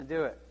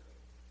do it.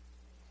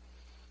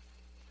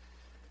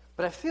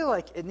 But I feel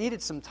like it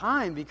needed some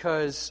time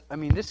because,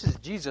 this is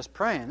Jesus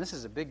praying. This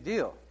is a big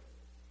deal.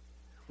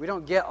 We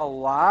don't get a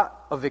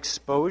lot of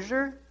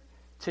exposure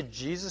to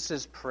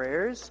Jesus'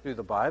 prayers through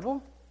the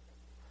Bible.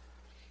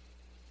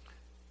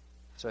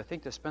 So I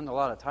think to spend a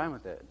lot of time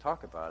with it and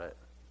talk about it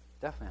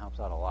definitely helps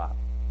out a lot.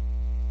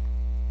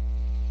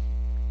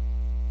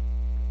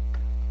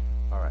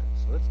 All right,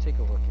 so let's take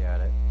a look at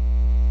it.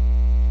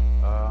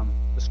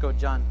 Let's go to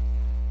John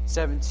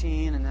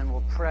 17, and then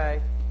we'll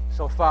pray.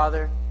 So,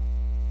 Father,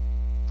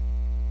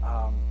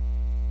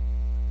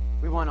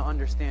 we want to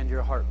understand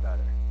your heart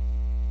better.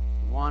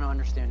 We want to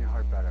understand your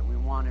heart better. We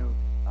want to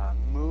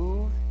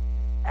move,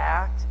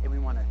 act, and we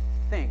want to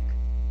think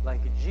like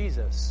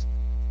Jesus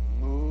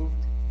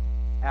moved,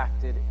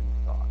 acted,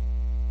 and thought.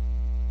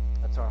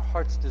 That's our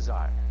heart's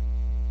desire.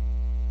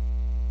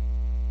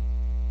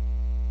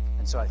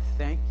 And so I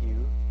thank you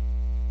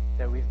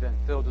that we've been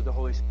filled with the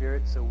Holy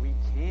Spirit so we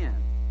can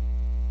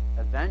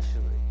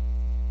eventually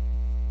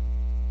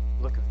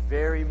look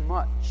very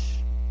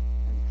much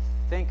and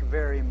think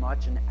very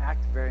much and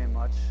act very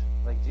much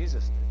like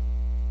Jesus did.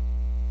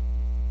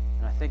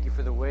 And I thank you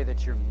for the way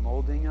that you're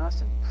molding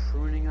us and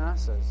pruning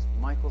us, as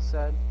Michael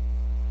said.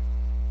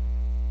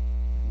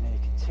 And may you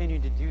continue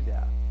to do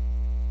that.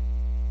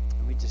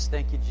 And we just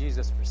thank you,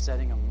 Jesus, for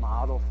setting a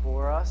model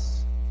for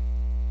us,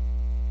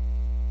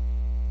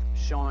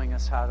 showing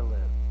us how to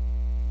live,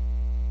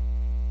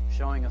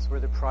 showing us where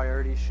the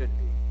priorities should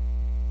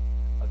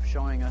be, of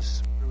showing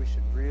us where we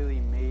should really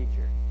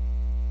major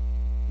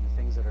in the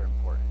things that are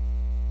important.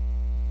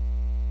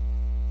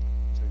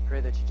 So we pray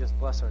that you just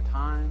bless our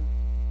time.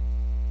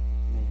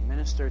 May you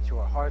minister to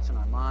our hearts and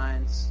our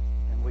minds.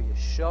 And will you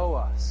show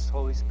us,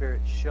 Holy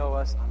Spirit, show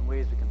us on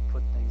ways we can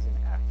put things in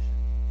action.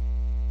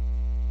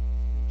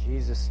 In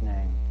Jesus'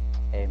 name,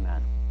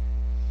 amen.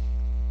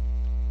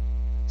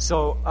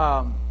 So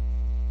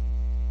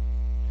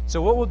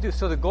what we'll do,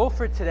 so the goal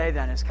for today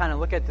then is kind of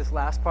look at this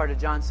last part of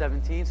John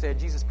 17. So you had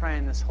Jesus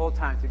praying this whole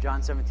time through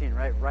John 17,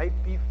 right? Right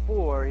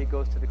before he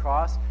goes to the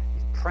cross,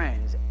 he's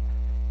praying.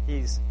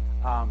 He's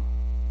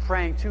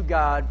praying to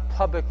God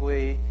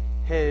publicly.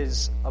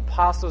 His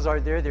apostles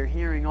are there. They're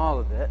hearing all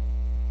of it.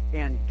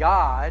 And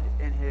God,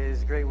 in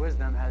his great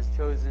wisdom, has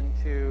chosen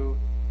to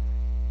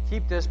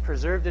keep this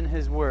preserved in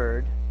his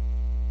word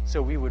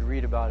so we would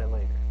read about it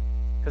later.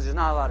 Because there's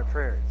not a lot of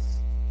prayers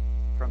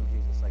from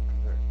Jesus like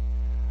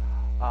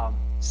preserved.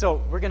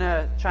 So we're going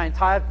to try and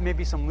tie up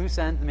maybe some loose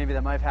ends, maybe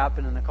that might have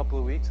happened in a couple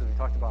of weeks, as we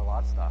talked about a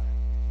lot of stuff.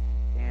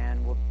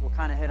 And we'll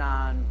kind of hit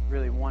on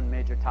really one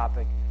major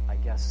topic, I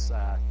guess,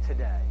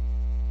 today.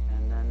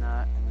 And then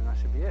that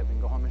should be it. We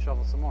can go home and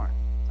shovel some more.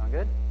 Sound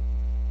good?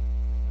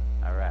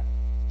 All right.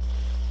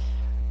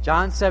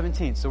 John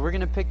 17. So we're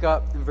going to pick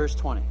up in verse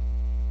 20.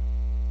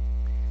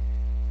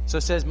 So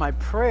it says, "My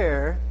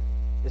prayer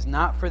is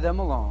not for them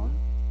alone."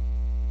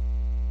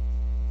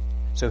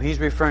 So he's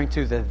referring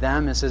to the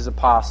them as his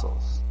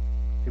apostles,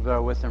 people that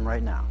are with him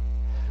right now.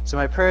 "So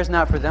my prayer is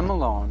not for them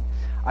alone.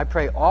 I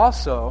pray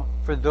also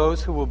for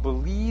those who will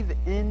believe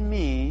in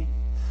me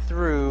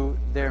through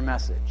their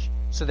message."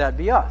 So that'd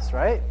be us,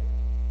 right?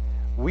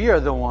 We are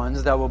the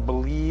ones that will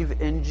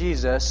believe in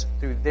Jesus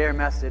through their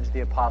message,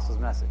 the apostles'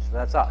 message. So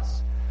that's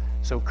us.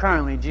 So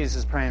currently, Jesus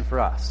is praying for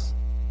us.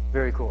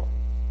 Very cool.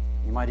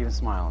 You might even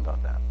smile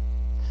about that.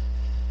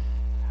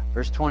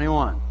 Verse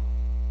 21.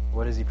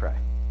 What does he pray?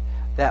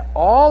 "That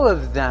all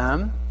of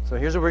them," so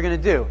here's what we're going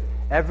to do.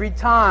 Every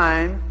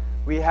time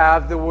we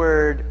have the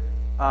word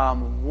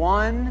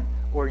one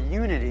or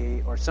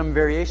unity or some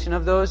variation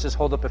of those, just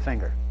hold up a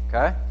finger.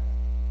 Okay?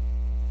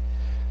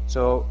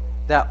 So,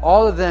 "that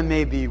all of them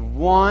may be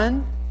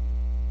one."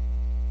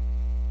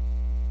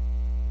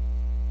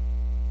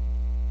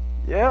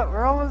 Yeah,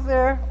 we're almost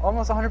there.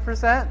 Almost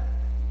 100%.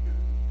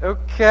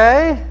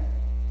 Okay.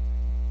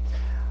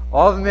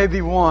 "All of them may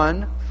be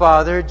one,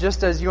 Father,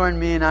 just as you are in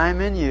me and I am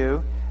in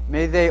you.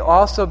 May they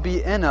also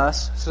be in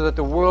us, so that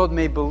the world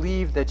may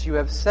believe that you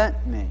have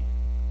sent me.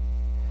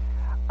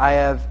 I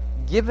have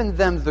given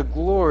them the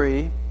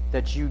glory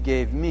that you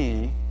gave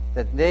me,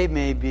 that they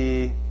may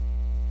be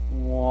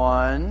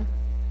one."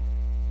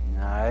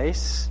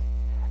 Nice.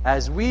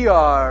 "As we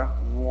are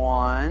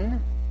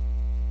one."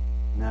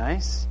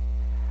 Nice.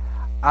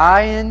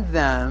 "I in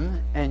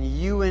them, and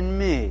you in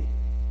me.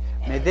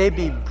 May they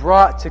be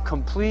brought to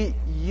complete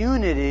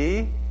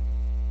unity."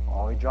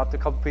 Oh, we dropped a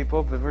couple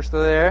people, but we're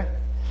still there.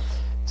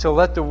 "So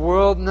let the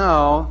world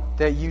know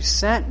that you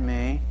sent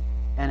me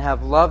and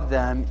have loved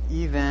them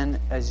even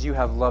as you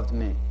have loved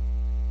me.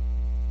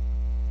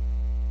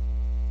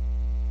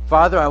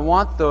 Father, I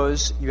want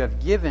those you have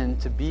given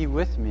to be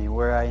with me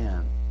where I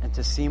am and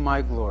to see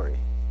my glory.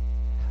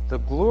 The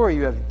glory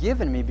you have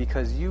given me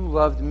because you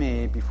loved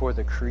me before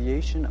the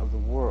creation of the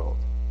world.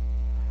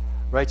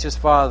 Righteous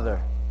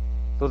Father,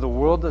 though the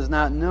world does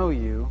not know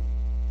you,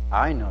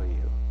 I know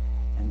you,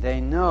 and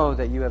they know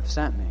that you have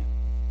sent me.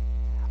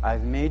 I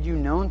have made you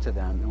known to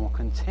them and will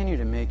continue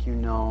to make you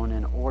known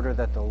in order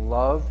that the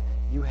love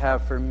you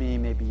have for me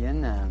may be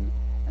in them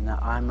and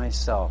that I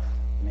myself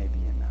may be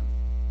in them."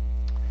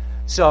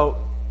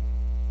 So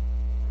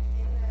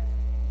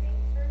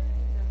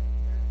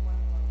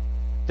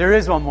there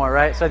is one more,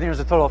 right? So I think there's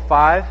a total of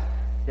 5.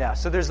 Yeah,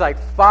 so there's like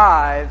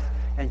 5,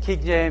 and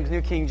King James,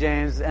 New King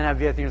James, NIV, I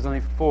think there's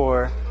only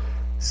 4.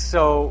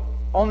 So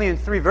only in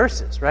 3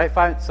 verses, right?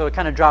 5, so it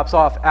kind of drops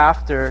off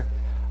after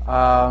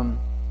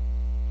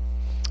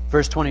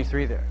verse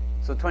 23 there.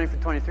 So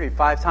 23,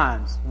 5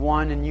 times,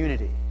 1 in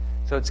unity.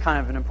 So it's kind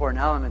of an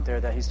important element there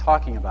that he's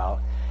talking about.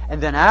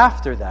 And then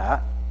after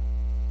that,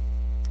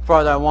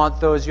 Father, I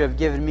want those you have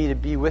given me to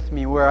be with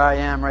me where I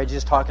am, right?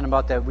 Just talking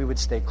about that we would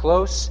stay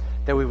close,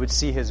 that we would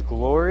see his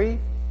glory,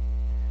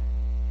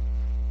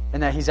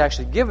 and that he's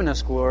actually given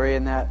us glory,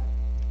 and that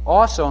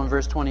also in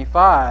verse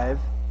 25,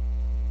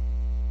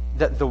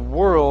 that the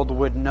world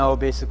would know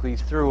basically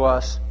through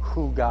us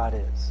who God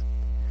is.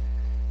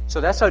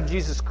 So that's how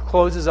Jesus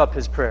closes up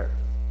his prayer.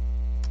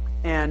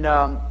 And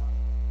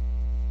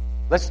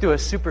let's do a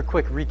super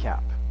quick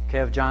recap, okay,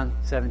 of John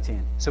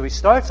 17. So he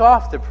starts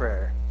off the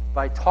prayer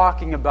by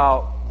talking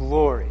about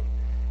glory.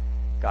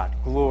 God,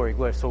 glory,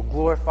 glory. So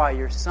glorify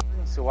your Son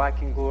so I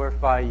can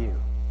glorify you,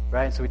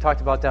 right? And so we talked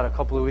about that a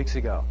couple of weeks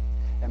ago.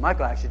 And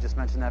Michael actually just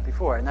mentioned that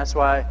before. And that's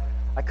why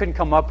I couldn't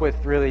come up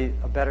with really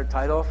a better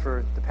title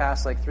for the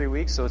past 3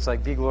 weeks. So it's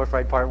like Be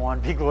Glorified Part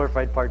 1, Be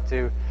Glorified Part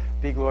 2,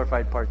 Be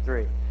Glorified Part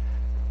 3.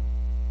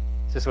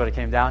 It's just what it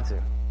came down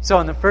to. So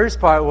in the first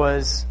part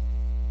was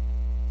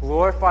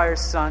glorify your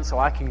Son so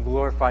I can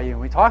glorify you. And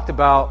we talked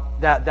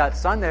about that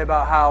Sunday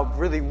about how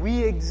really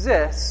we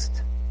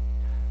exist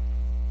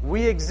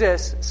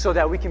so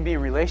that we can be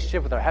in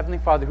relationship with our Heavenly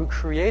Father who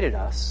created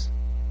us.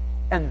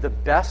 And the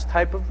best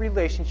type of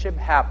relationship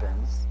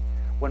happens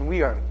when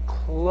we are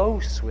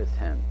close with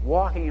Him,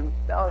 walking in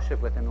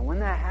fellowship with Him. And when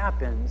that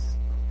happens,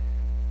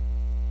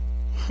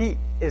 He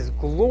is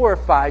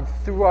glorified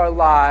through our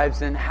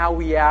lives and how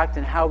we act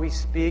and how we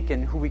speak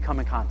and who we come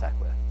in contact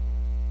with.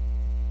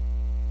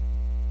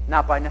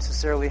 Not by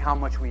necessarily how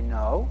much we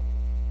know,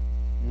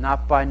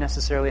 not by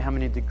necessarily how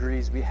many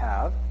degrees we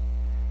have,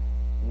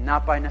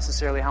 not by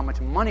necessarily how much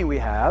money we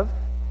have,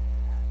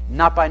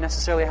 not by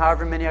necessarily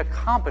however many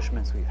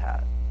accomplishments we've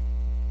had.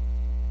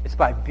 It's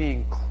by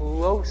being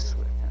close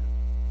with Him.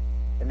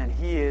 And then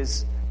He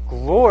is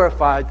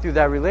glorified through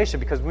that relationship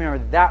because we are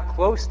that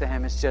close to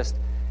Him. It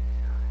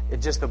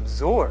just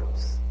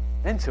absorbs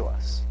into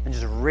us and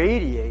just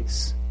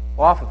radiates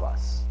off of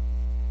us.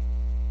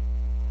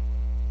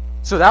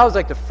 So that was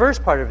the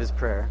first part of his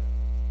prayer.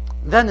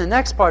 Then the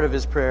next part of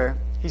his prayer,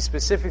 he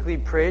specifically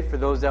prayed for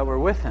those that were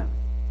with him.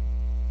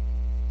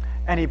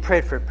 And he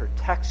prayed for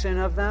protection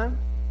of them.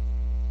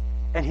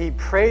 And he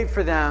prayed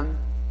for them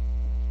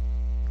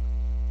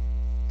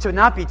to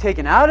not be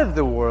taken out of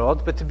the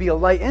world, but to be a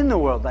light in the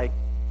world.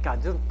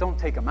 God, don't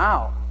take them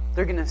out.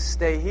 They're going to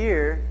stay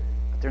here,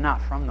 but they're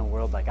not from the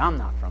world like I'm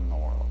not from the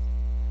world.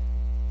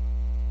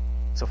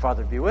 So,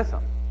 Father, be with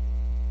them.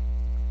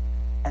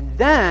 And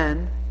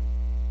then,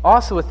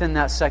 also within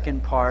that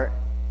second part,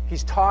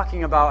 he's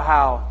talking about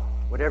how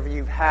whatever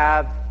you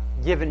have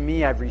given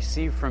me, I've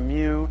received from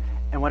you,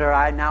 and whatever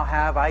I now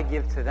have, I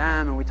give to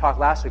them. And we talked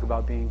last week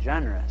about being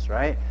generous,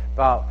 right?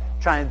 About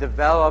trying to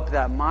develop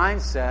that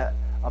mindset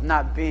of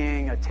not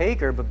being a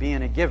taker, but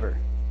being a giver.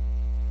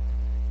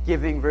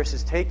 Giving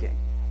versus taking.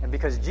 And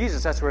because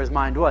Jesus, that's where his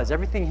mind was.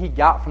 Everything he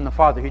got from the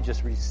Father, he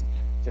just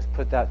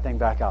put that thing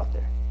back out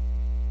there.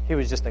 He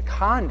was just a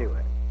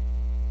conduit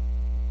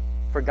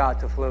for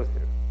God to flow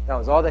through. That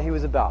was all that he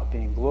was about,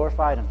 being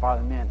glorified. And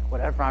Father, man,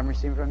 whatever I'm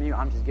receiving from you,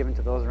 I'm just giving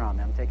to those around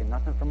me. I'm taking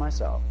nothing for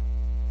myself.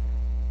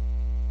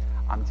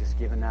 I'm just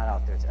giving that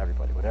out there to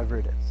everybody, whatever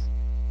it is.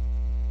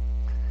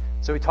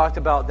 So we talked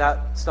about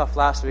that stuff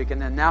last week,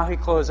 and then now he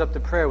closed up the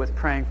prayer with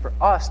praying for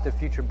us, the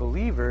future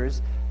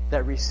believers,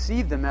 that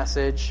received the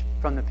message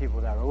from the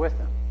people that were with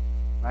him.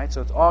 Right?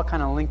 So it's all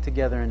kind of linked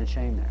together in a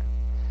chain there.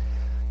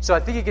 So I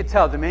think you could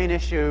tell the main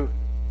issue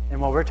in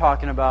what we're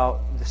talking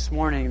about this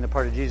morning in the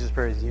part of Jesus'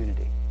 prayer is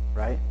unity.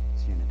 Right?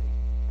 It's unity.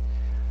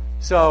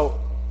 So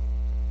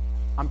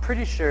I'm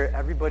pretty sure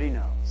everybody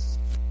knows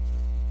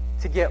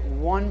to get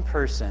one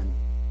person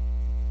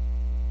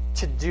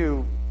to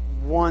do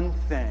one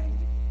thing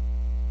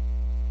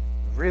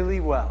really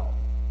well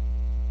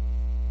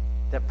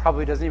that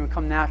probably doesn't even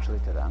come naturally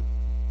to them,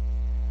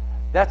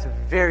 that's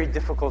very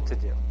difficult to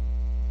do.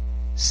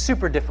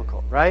 Super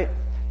difficult, right?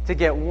 To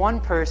get one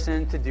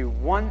person to do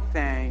one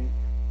thing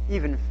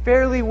even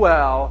fairly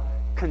well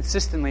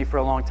consistently for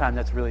a long time,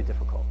 that's really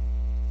difficult.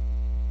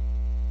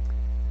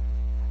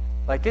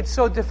 It's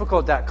so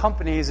difficult that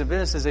companies and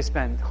businesses, they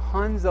spend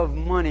tons of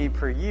money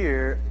per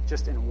year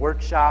just in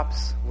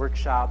workshops,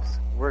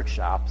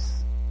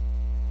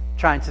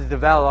 trying to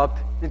develop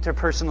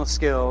interpersonal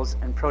skills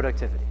and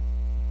productivity.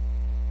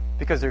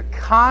 Because they're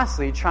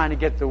constantly trying to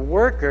get the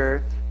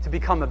worker to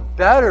become a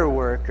better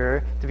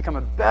worker,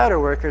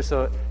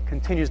 so it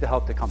continues to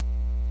help the company.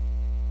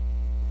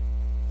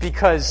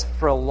 Because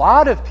for a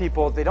lot of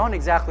people, they don't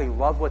exactly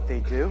love what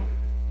they do.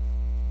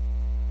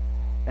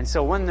 And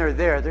so when they're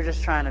there, they're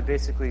just trying to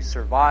basically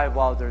survive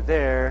while they're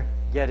there,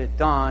 get it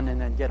done,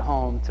 and then get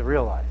home to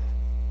real life.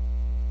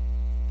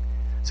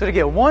 So to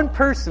get one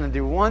person to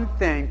do one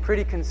thing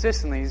pretty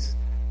consistently is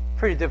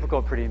pretty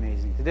difficult, pretty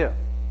amazing to do.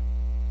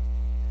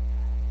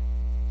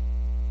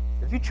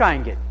 If you try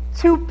and get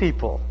two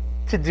people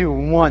to do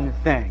one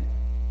thing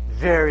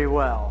very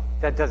well,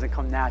 that doesn't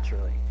come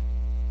naturally.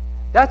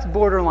 That's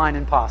borderline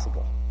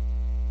impossible.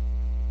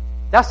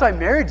 That's why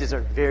marriages are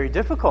very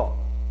difficult,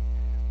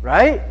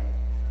 right?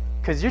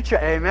 Because you're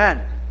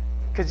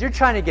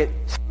trying to get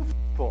two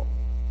people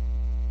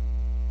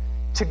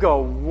to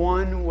go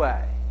one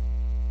way.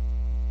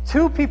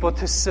 Two people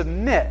to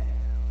submit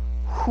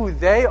who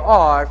they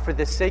are for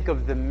the sake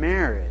of the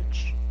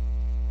marriage.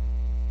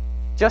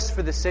 Just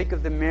for the sake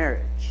of the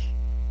marriage.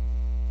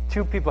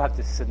 Two people have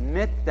to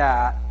submit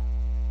that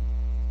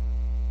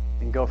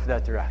and go for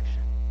that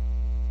direction.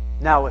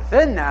 Now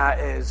within that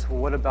is, well,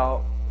 what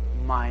about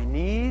my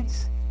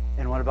needs?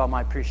 And what about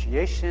my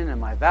appreciation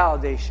and my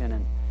validation?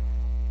 And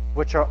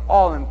which are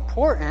all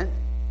important,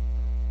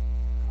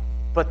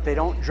 but they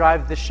don't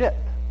drive the ship.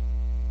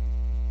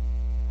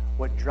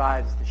 What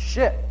drives the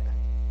ship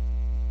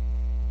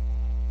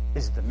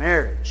is the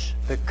marriage,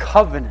 the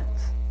covenant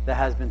that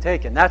has been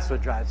taken. That's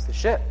what drives the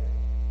ship.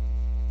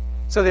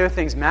 So the other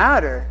things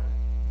matter,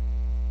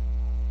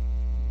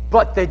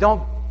 but they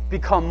don't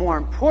become more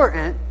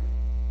important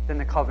than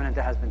the covenant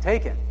that has been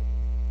taken.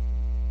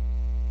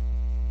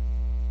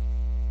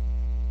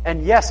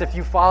 And yes, if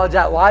you follow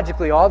that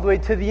logically all the way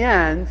to the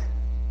end,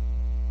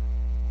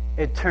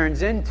 it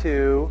turns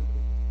into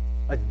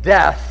a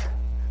death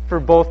for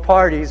both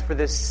parties for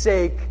the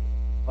sake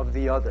of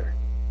the other.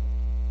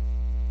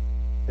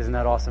 Isn't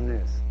that awesome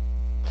news?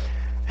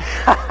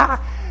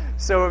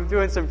 So I'm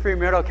doing some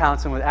premarital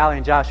counseling with Allie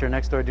and Josh who are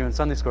next door doing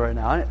Sunday school right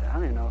now. I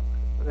don't even know.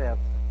 They have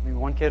maybe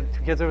one kid,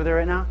 two kids over there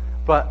right now.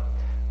 But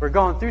we're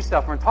going through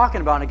stuff. We're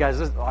talking about it, guys.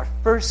 This is our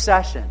first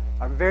session.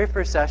 Our very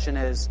first session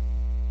is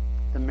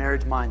the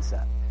marriage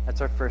mindset. That's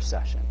our first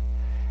session.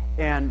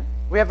 And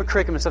we have a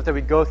curriculum and stuff that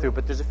we go through,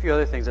 but there's a few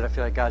other things that I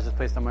feel like God's just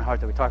placed on my heart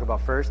that we talk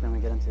about first, and then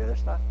we get into the other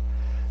stuff.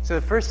 So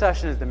the first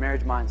session is the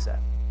marriage mindset.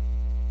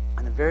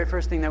 And the very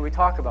first thing that we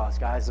talk about is,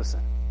 guys,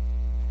 listen,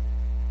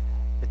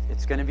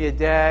 it's going to be a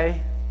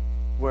day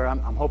where I'm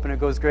hoping it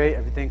goes great.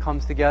 Everything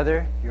comes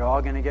together. You're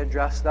all going to get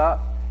dressed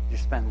up. You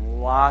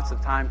spend lots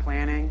of time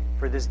planning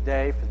for this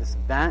day, for this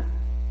event.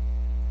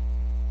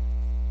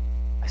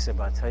 I said,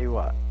 but I'll tell you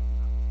what.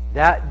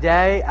 That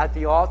day at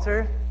the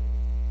altar,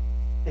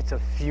 it's a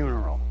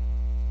funeral.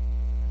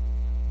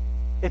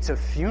 It's a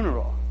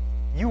funeral.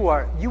 You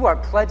are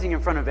pledging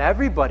in front of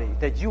everybody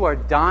that you are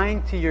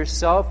dying to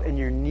yourself and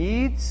your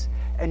needs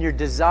and your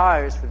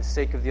desires for the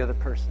sake of the other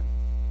person.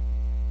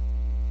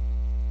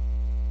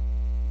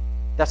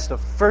 That's the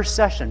first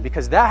session,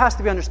 because that has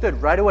to be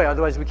understood right away,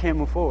 otherwise we can't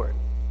move forward.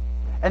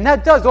 And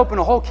that does open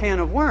a whole can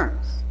of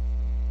worms.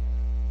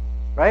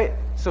 Right?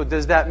 So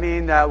does that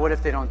mean that what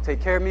if they don't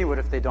take care of me? What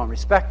if they don't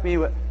respect me?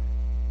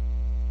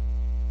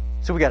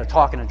 So we got to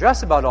talk and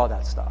address about all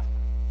that stuff.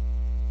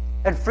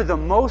 And for the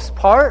most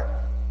part,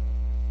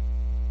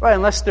 right,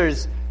 unless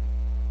there's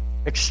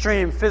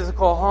extreme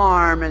physical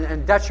harm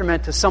and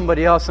detriment to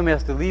somebody else, somebody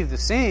has to leave the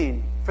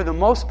scene, for the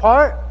most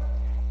part,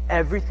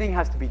 everything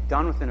has to be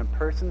done within a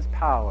person's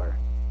power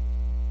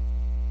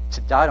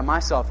to die to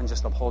myself and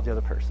just uphold the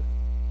other person.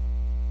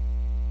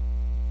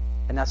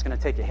 And that's going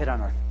to take a hit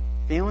on our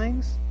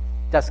feelings.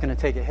 That's going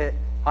to take a hit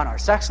on our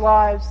sex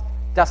lives.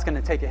 That's going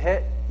to take a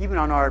hit even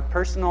on our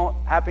personal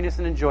happiness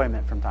and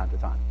enjoyment from time to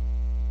time.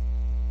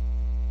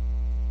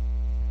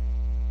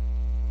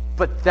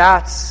 But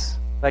that's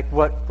like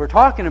what we're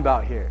talking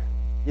about here.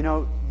 You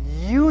know,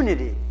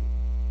 unity.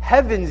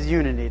 Heaven's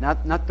unity,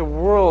 not the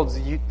world's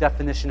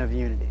definition of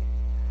unity.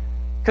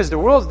 Because the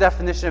world's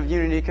definition of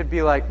unity could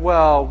be like,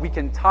 well, we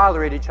can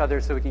tolerate each other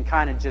so we can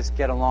kind of just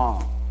get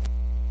along.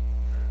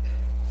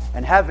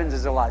 And heaven's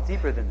is a lot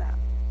deeper than that.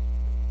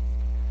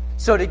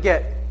 So to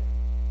get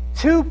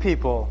two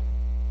people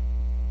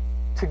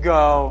to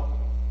go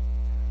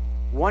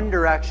one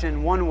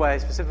direction, one way,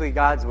 specifically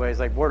God's way, is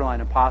like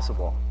borderline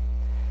impossible.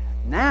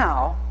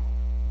 Now,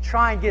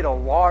 try and get a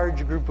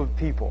large group of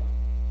people.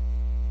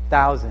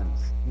 Thousands,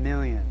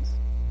 millions,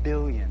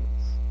 billions.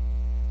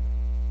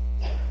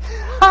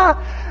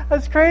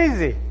 That's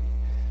crazy.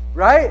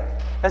 Right?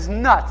 That's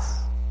nuts.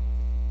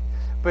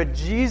 But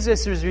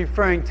Jesus is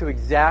referring to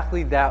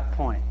exactly that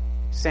point.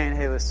 Saying,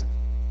 hey, listen.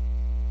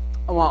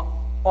 I want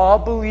all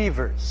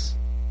believers,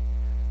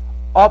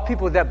 all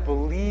people that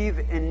believe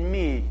in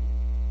me,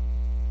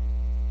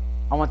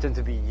 I want them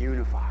to be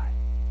unified.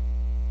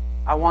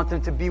 I want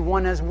them to be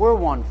one as we're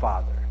one,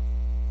 Father.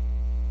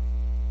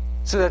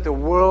 So that the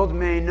world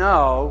may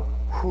know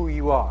who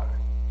you are.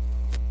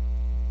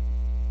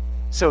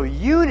 So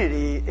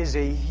unity is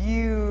a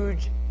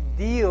huge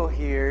deal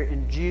here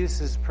in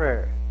Jesus'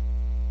 prayer.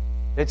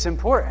 It's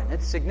important.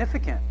 It's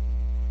significant.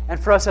 And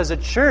for us as a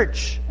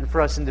church and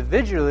for us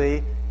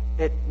individually,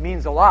 it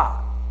means a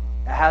lot.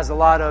 It has a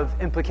lot of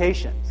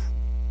implications.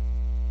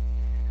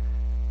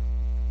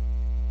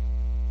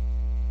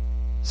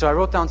 So I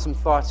wrote down some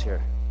thoughts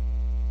here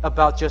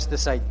about just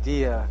this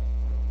idea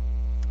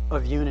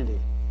of unity.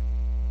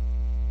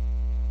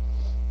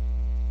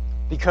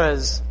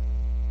 Because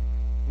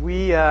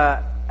we,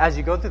 as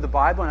you go through the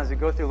Bible and as we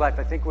go through life,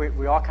 I think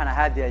we all kind of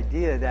had the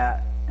idea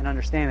that, and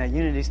understanding that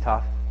unity's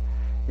tough.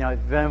 You know, if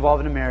you've been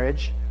involved in a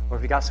marriage, or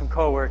if you got some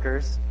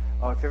coworkers,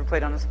 or if you ever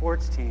played on a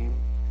sports team,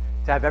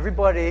 to have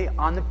everybody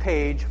on the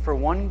page for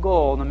one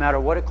goal, no matter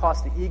what it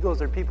costs the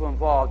egos or people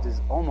involved, is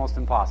almost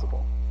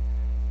impossible.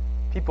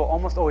 People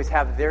almost always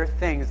have their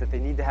things that they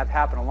need to have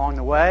happen along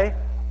the way.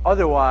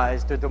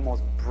 Otherwise, they're the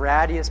most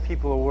brattiest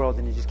people in the world,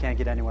 and you just can't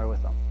get anywhere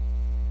with them.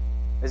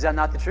 Is that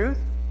not the truth?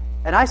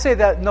 And I say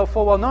that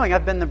full well knowing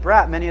I've been the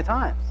brat many a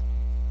times.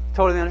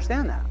 Totally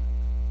understand that.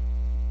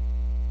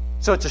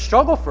 So it's a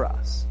struggle for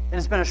us. And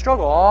it's been a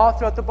struggle all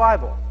throughout the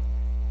Bible.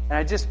 And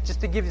I just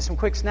to give you some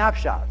quick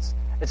snapshots.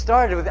 It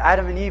started with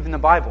Adam and Eve in the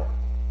Bible.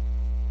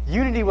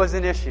 Unity was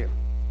an issue.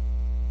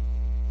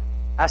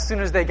 As soon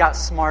as they got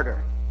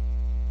smarter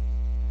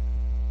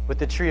with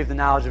the tree of the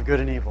knowledge of good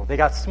and evil. They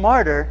got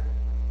smarter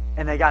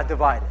and they got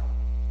divided.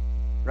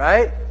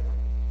 Right?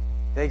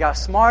 They got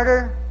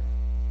smarter,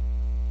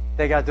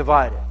 they got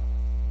divided.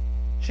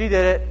 She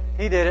did it,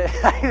 he did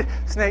it,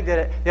 Snake did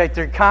it. Like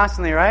they're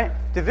constantly, right?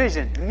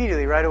 Division,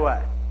 immediately, right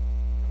away.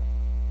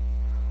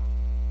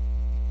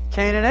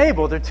 Cain and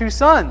Abel, they're two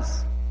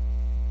sons.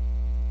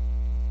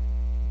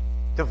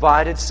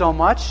 Divided so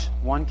much,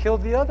 one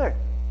killed the other.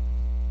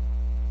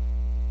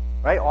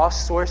 Right? All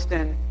sourced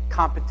in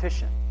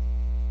competition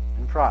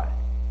and pride.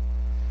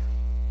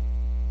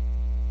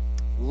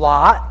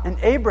 Lot and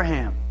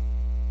Abraham.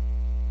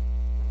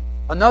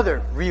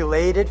 Another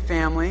related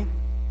family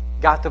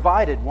got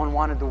divided. One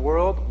wanted the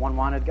world, one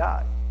wanted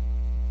God.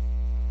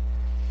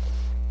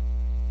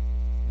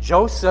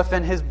 Joseph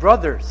and his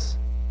brothers.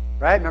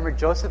 Right? Remember,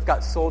 Joseph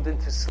got sold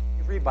into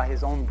slavery by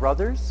his own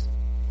brothers.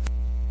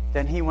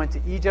 Then he went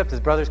to Egypt.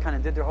 His brothers kind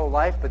of did their whole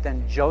life. But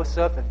then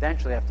Joseph,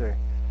 eventually, after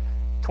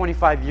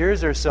 25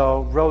 years or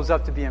so, rose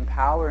up to be in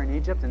power in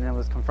Egypt and then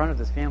was confronted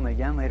with his family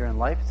again later in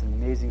life. It's an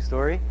amazing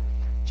story.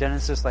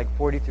 Genesis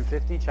 40 through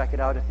 50. Check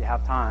it out if you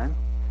have time.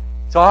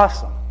 It's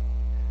awesome.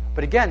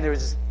 But again, there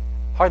was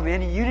hardly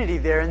any unity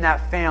there in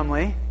that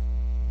family.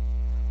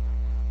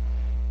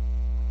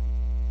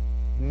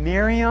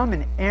 Miriam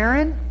and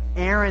Aaron.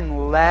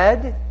 Aaron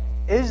led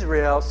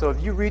Israel. So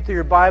if you read through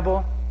your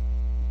Bible,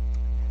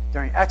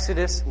 during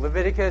Exodus,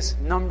 Leviticus,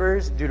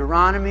 Numbers,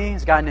 Deuteronomy,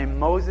 there's a guy named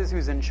Moses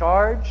who's in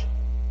charge.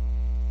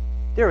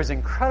 There was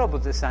incredible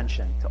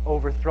dissension to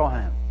overthrow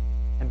him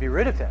and be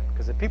rid of him.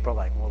 Because the people are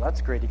like, well,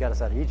 that's great, he got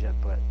us out of Egypt,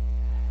 but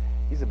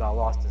he's about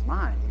lost his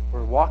mind.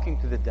 We're walking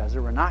through the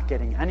desert, we're not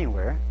getting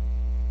anywhere.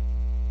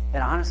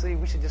 And honestly,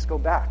 we should just go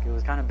back. It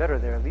was kind of better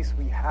there. At least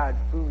we had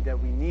food that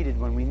we needed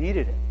when we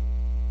needed it.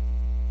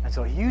 And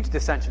so huge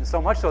dissension,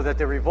 so much so that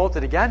they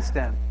revolted against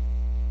him.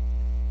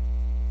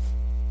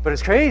 But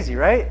it's crazy,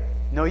 right?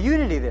 No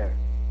unity there.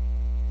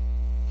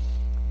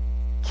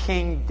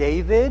 King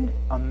David,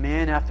 a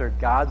man after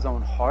God's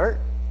own heart,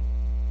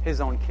 his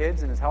own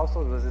kids and his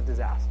household, was a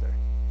disaster.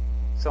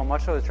 So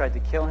much so they tried to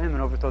kill him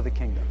and overthrow the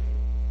kingdom.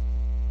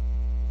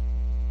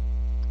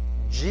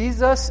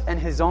 Jesus and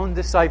his own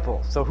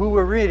disciples. So who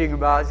we're reading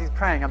about as he's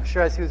praying. I'm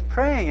sure as he was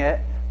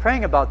praying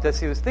about this,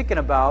 he was thinking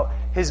about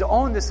his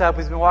own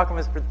disciples. He's been walking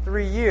with us for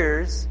 3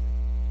 years.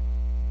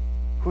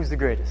 Who's the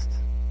greatest?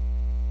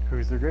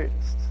 Who's the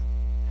greatest?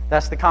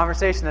 That's the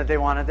conversation that they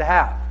wanted to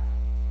have.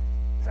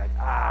 It's like,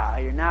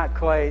 you're not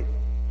quite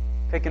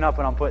picking up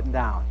what I'm putting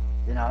down.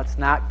 You know, it's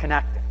not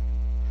connecting.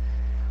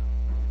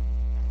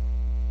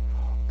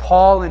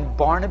 Paul and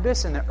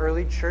Barnabas in the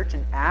early church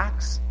in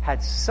Acts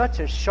had such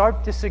a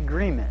sharp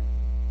disagreement.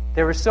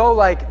 They were so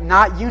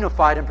not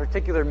unified in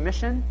particular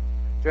mission.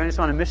 Joining us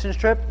on a missions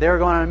trip, they were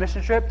going on a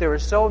mission trip. They were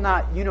so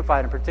not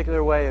unified in a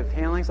particular way of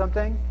handling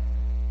something.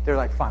 They're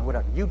like, fine,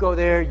 whatever. You go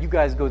there, you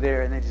guys go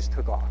there, and they just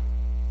took off.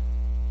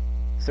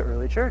 It's the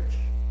early church.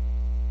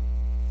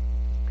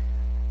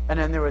 And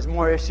then there was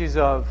more issues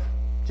of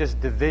just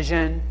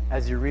division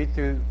as you read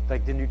through the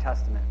New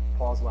Testament,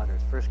 Paul's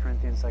letters, 1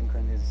 Corinthians, 2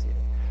 Corinthians, you see it.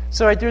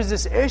 So there's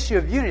this issue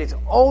of unity. It's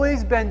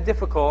always been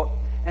difficult,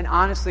 and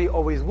honestly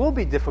always will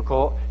be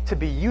difficult, to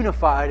be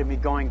unified and be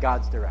going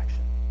God's direction.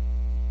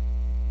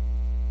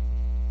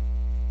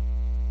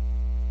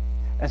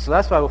 And so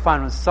that's why we'll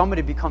find when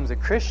somebody becomes a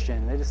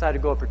Christian, they decide to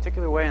go a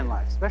particular way in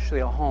life, especially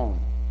a home,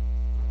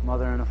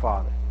 mother and a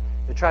father.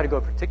 They try to go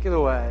a particular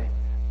way.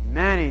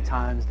 Many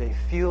times they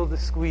feel the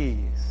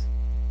squeeze.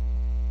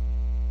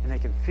 And they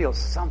can feel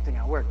something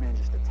at work, man,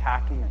 just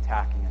attacking.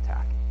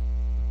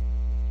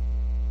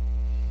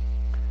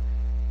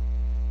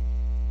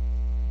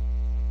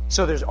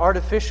 So there's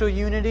artificial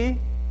unity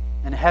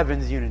and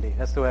heaven's unity.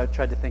 That's the way I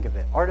tried to think of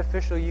it.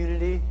 Artificial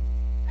unity,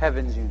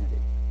 heaven's unity.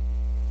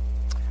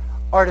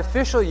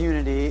 Artificial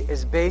unity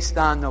is based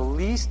on the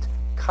least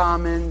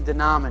common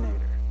denominator.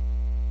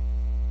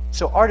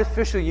 So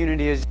artificial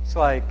unity is just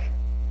like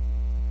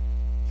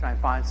trying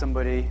to find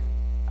somebody,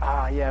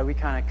 we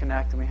kind of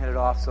connect and we hit it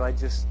off, so I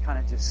just kind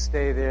of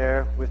stay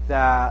there with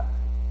that.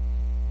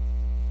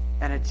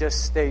 And it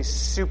just stays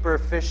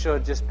superficial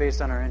just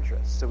based on our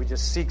interests. So we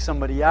just seek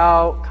somebody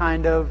out,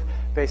 kind of,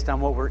 based on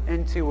what we're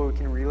into, what we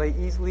can relate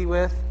easily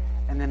with,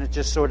 and then it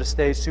just sort of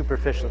stays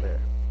superficial there.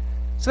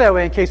 So that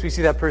way, in case we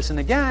see that person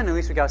again, at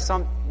least we got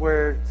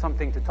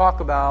something to talk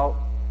about,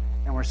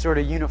 and we're sort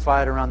of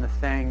unified around the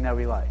thing that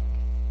we like.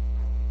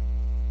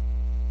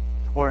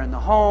 Or in the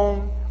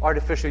home,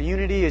 artificial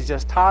unity is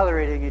just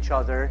tolerating each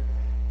other,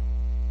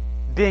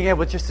 being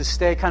able just to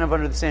stay kind of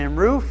under the same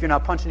roof. You're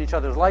not punching each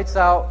other's lights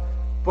out,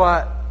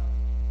 but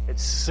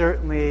it's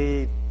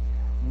certainly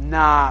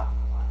not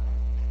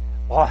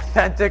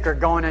authentic or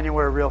going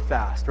anywhere real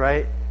fast,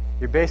 right?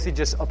 You're basically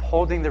just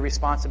upholding the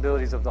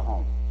responsibilities of the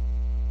home.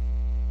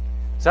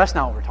 So that's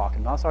not what we're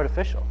talking about. It's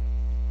artificial.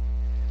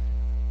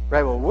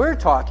 Right? What we're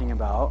talking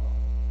about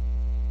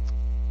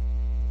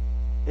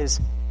is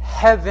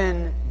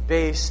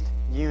heaven-based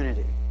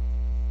unity.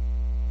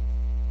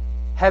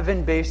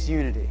 Heaven-based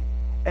unity.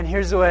 And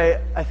here's the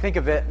way I think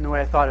of it and the way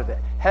I thought of it.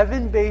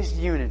 Heaven-based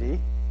unity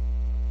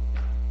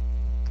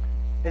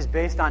is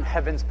based on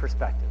heaven's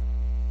perspective.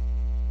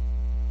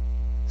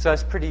 So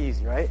that's pretty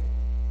easy, right?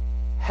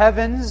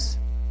 Heaven's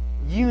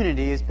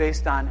unity is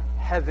based on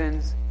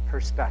heaven's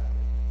perspective.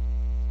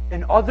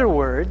 In other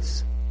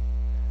words,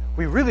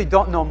 we really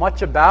don't know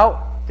much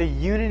about the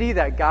unity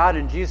that God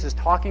and Jesus is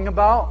talking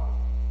about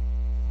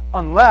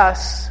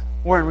unless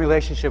we're in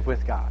relationship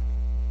with God.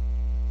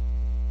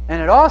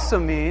 And it also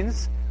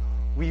means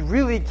we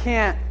really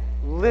can't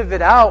live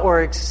it out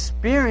or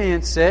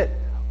experience it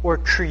or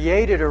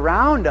create it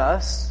around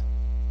us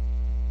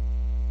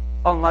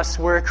unless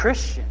we're a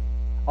Christian,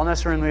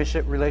 unless we're in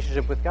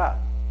relationship with God.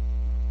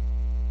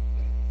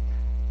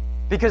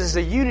 Because it's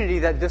a unity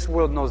that this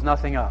world knows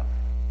nothing of.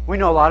 We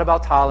know a lot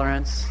about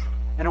tolerance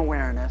and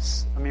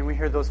awareness. I mean, we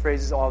hear those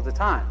phrases all the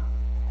time.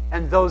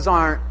 And those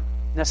aren't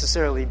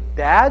necessarily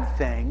bad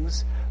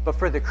things, but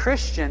for the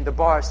Christian, the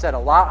bar is set a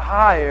lot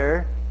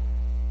higher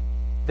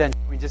than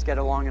we just get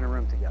along in a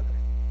room together.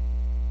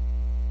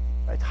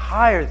 Right? It's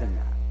higher than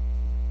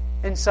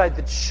that. Inside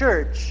the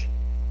church,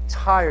 it's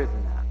higher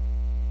than that.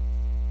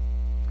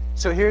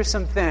 So here's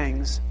some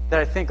things that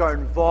I think are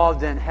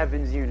involved in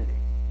heaven's unity.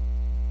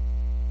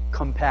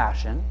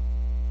 Compassion.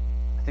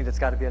 I think that's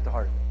got to be at the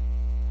heart of it.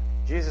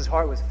 Jesus'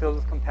 heart was filled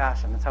with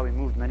compassion. That's how he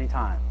moved many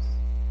times.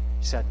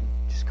 He said,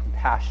 just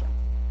compassion.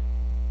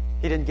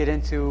 He didn't get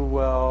into,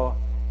 well,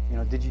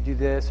 did you do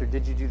this or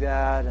did you do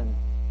that? And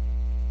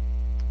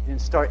he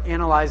didn't start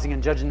analyzing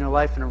and judging their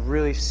life in a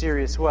really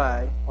serious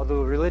way.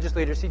 Although religious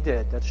leaders, he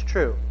did. That's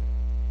true.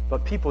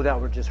 But people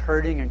that were just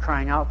hurting and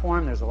crying out for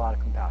him, there's a lot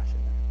of compassion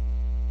there.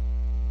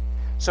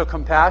 So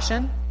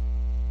compassion,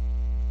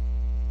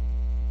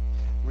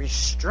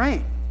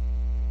 restraint.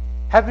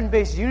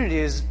 Heaven-based unity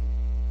is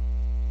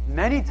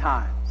many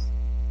times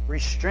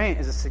restraint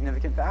is a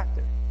significant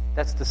factor.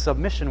 That's the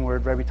submission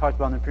word, right? We talked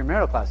about in the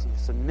premarital class. You're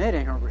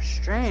submitting or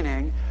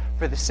restraining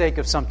for the sake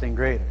of something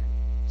greater,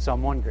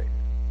 someone greater.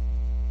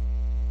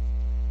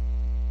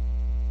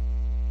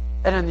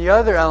 And then the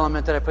other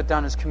element that I put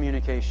down is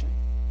communication.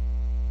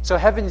 So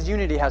heaven's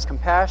unity has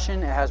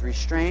compassion, it has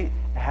restraint,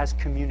 it has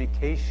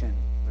communication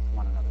with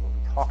one another when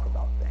we talk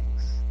about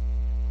things.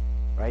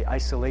 Right?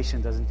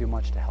 Isolation doesn't do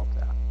much to help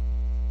that.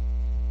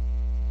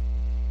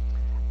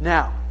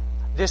 Now,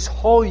 this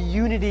whole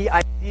unity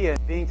idea,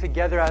 being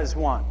together as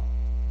one.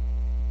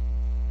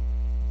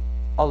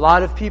 A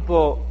lot of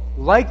people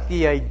like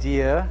the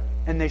idea,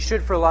 and they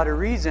should for a lot of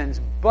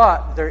reasons,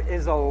 but there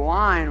is a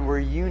line where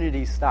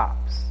unity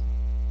stops.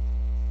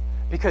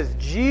 Because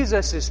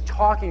Jesus is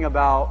talking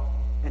about,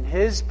 in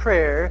his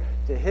prayer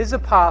to his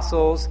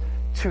apostles,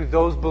 to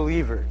those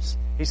believers.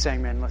 He's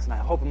saying, man, listen, I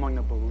hope among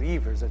the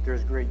believers that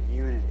there's great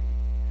unity,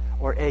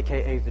 or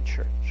AKA the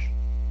church.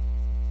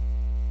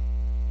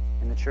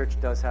 And the church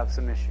does have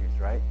some issues,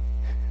 right?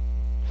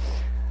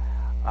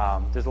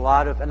 There's a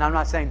lot of, and I'm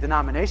not saying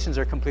denominations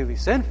are completely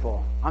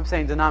sinful. I'm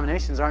saying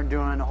denominations aren't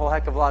doing a whole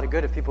heck of a lot of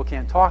good if people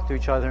can't talk to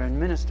each other and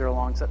minister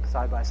along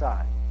side by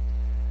side.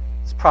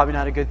 It's probably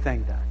not a good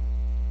thing then.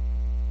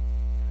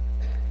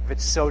 If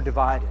it's so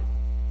divided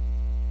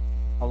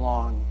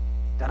along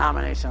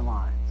denomination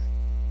lines,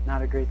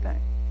 not a great thing.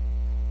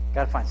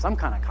 Got to find some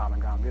kind of common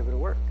ground to be able to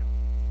work.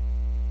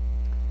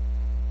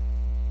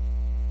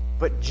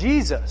 But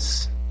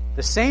Jesus,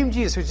 the same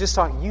Jesus who's just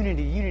talking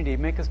unity,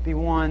 make us be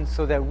one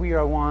so that we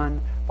are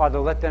one. Father,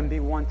 let them be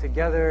one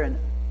together. And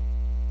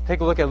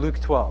take a look at Luke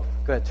 12.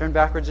 Go ahead, turn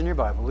backwards in your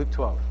Bible, Luke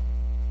 12.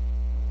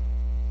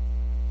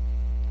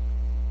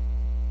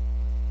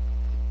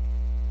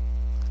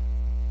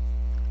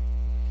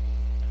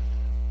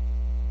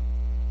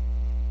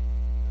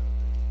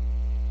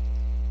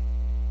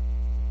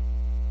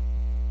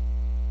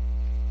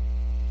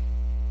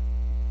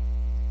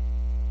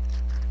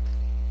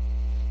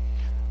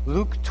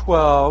 Luke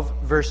 12,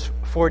 verse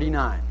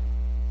 49.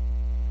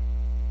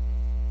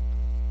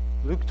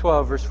 Luke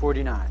 12, verse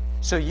 49.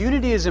 So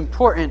unity is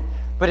important,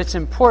 but it's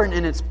important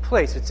in its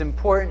place. It's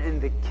important in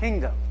the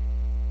kingdom.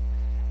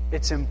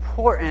 It's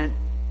important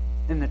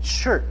in the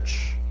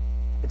church.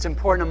 It's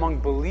important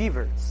among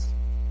believers.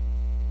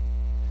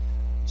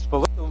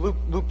 But look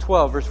at Luke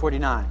 12, verse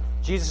 49.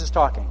 Jesus is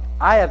talking.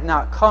 I have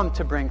not come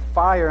to bring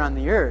fire on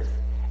the earth,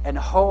 and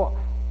how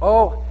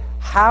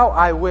How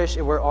I wish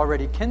it were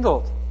already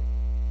kindled.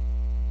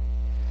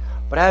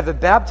 But I have a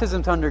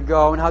baptism to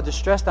undergo, and how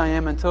distressed I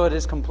am until it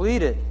is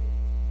completed.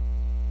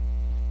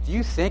 Do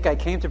you think I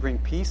came to bring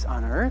peace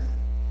on earth?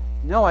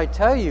 No, I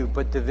tell you,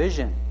 but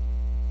division.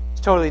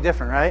 It's totally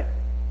different, right?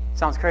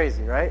 Sounds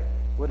crazy, right?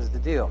 What is the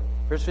deal?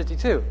 Verse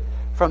 52.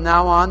 From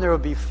now on, there will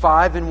be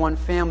 5 in one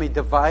family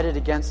divided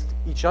against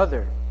each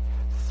other.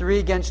 3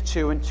 against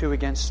 2 and 2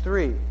 against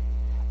 3.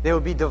 They will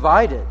be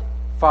divided.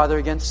 Father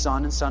against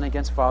son and son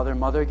against father.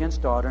 Mother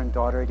against daughter and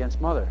daughter against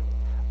mother.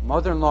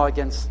 Mother-in-law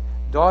against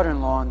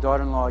daughter-in-law and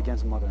daughter-in-law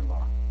against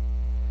mother-in-law.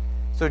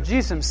 So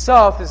Jesus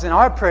himself is in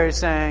our prayer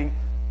saying,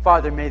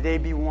 Father, may they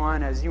be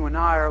one as you and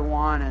I are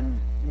one, and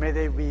may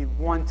they be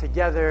one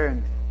together.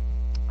 And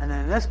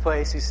then in this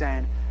place, he's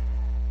saying,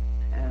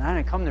 and I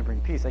didn't come to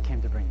bring peace, I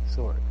came to bring the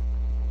sword.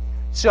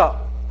 So,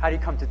 how do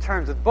you come to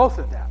terms with both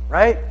of that,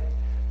 right?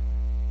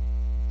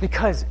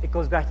 Because it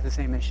goes back to the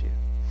same issue.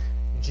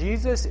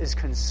 Jesus is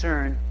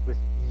concerned with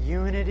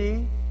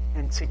unity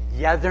and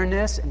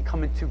togetherness and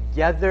coming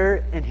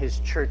together in his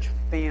church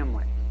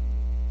family.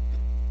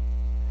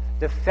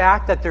 The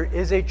fact that there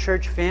is a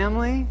church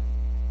family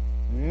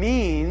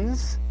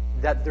means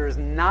that there's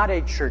not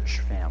a church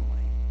family,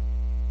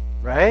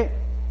 right?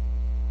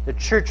 The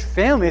church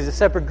family is a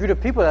separate group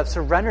of people that have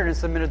surrendered and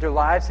submitted their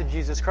lives to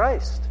Jesus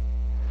Christ.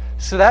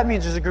 So that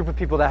means there's a group of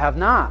people that have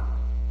not.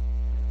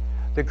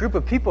 The group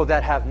of people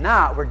that have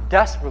not, we're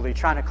desperately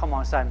trying to come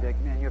alongside and be like,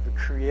 man, you have a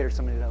creator,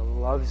 somebody that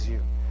loves you,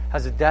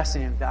 has a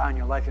destiny and value in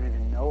your life you don't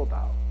even know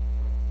about.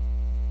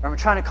 Or we're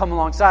trying to come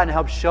alongside and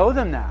help show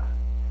them that.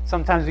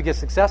 Sometimes we get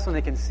successful and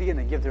they can see it and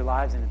they give their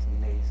lives and it's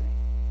amazing.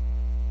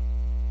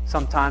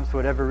 Sometimes, for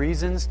whatever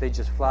reasons, they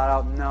just flat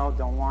out, no,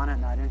 don't want it,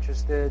 not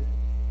interested.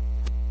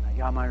 I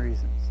got my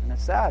reasons. And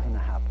it's sad when that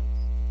happens.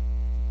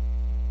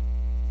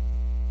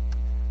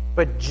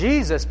 But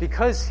Jesus,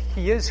 because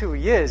he is who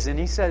he is, and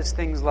he says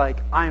things like,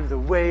 I am the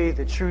way,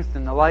 the truth,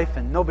 and the life,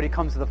 and nobody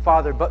comes to the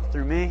Father but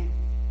through me,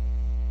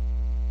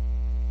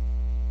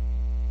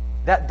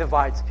 that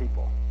divides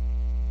people.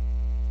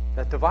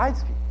 That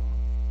divides people.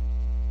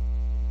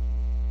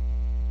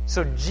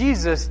 So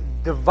Jesus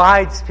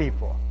divides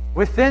people.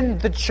 Within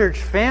the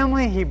church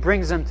family, he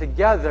brings them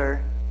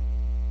together.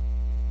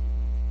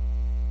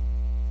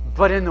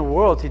 But in the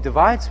world, he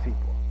divides people.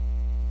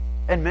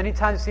 And many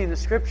times you see in the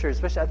scripture,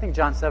 especially I think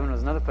John 7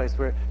 was another place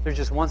where there's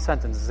just one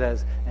sentence that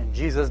says, and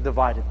Jesus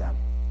divided them.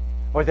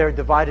 Or they're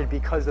divided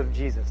because of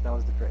Jesus. That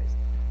was the phrase.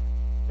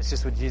 It's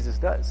just what Jesus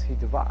does. He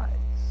divides.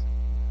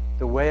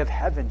 The way of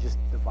heaven just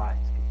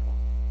divides people.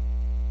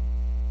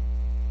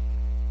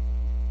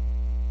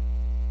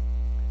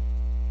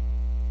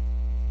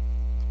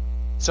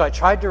 So I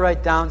tried to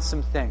write down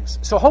some things.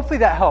 So hopefully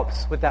that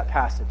helps with that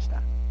passage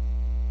then.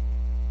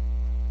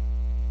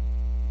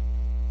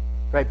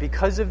 Right?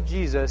 Because of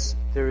Jesus,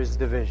 there is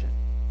division.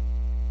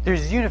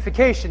 There's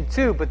unification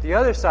too, but the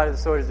other side of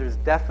the sword is there's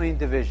definitely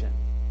division.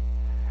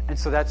 And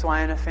so that's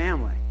why in a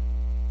family,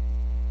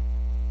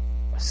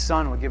 a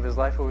son would give his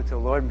life over to the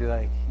Lord and be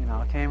like,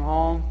 I came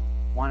home,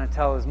 want to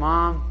tell his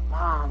mom,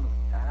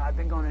 I've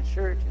been going to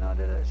church,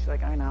 She's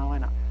like, I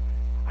know.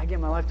 I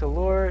give my life to the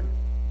Lord.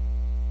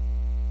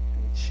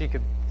 And she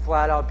could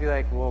flat out be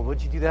like, well,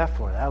 what'd you do that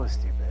for? That was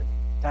stupid.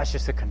 That's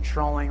just a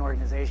controlling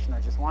organization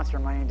that just wants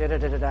your money, you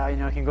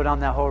can go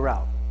down that whole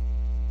route.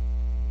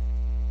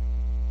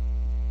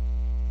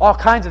 All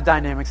kinds of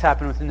dynamics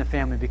happen within the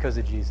family because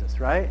of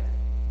Jesus, right?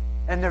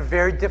 And they're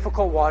very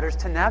difficult waters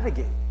to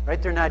navigate, right?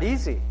 They're not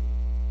easy.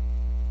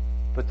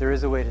 But there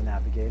is a way to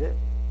navigate it.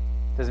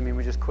 Doesn't mean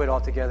we just quit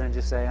altogether and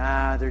just say,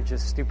 they're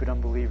just stupid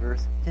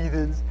unbelievers,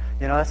 heathens.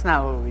 That's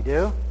not what we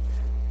do.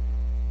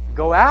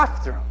 Go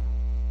after them.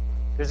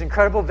 There's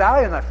incredible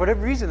value in that. For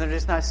whatever reason, they're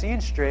just not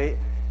seeing straight.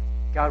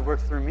 God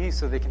worked through me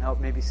so they can help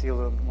maybe see a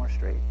little bit more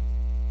straight.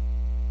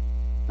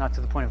 Not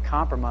to the point of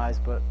compromise,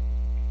 but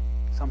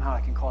somehow I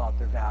can call out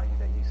their value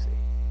that you see.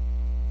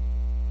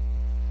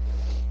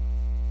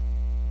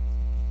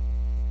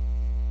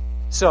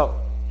 So,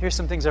 here's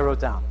some things I wrote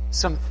down.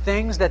 Some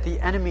things that the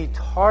enemy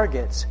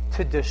targets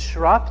to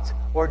disrupt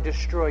or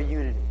destroy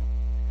unity.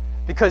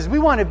 Because we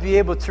want to be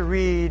able to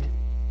read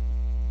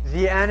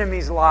the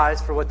enemy's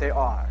lies for what they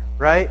are,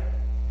 right?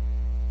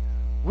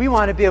 We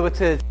want to be able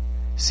to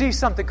see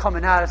something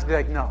coming at us and be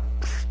like, no.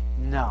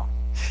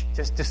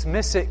 Just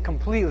dismiss it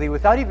completely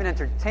without even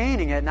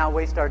entertaining it, not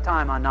waste our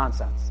time on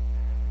nonsense.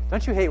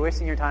 Don't you hate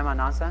wasting your time on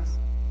nonsense?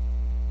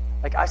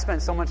 Like, I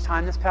spent so much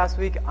time this past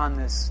week on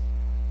this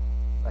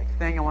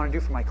thing I want to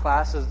do for my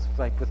classes,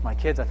 with my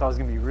kids. I thought it was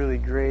going to be really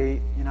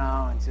great,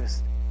 and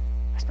just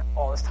I spent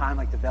all this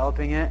time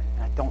developing it,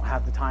 and I don't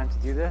have the time to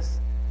do this.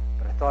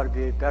 But I thought it'd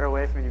be a better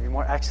way for me to be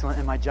more excellent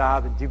in my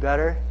job and do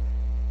better.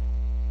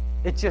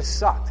 It just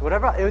sucked.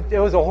 It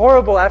was a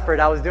horrible effort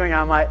I was doing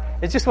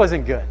it just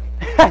wasn't good.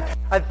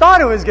 I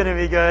thought it was going to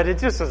be good. It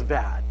just was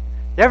bad.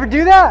 You ever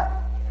do that?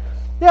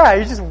 Yeah,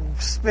 you're just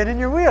spinning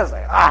your wheels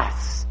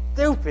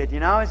stupid,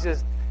 It's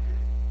just,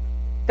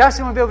 that's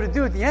what we'll be able to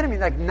do with the enemy,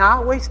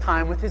 not waste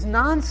time with his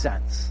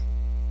nonsense.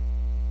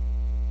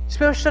 Just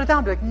be able to shut it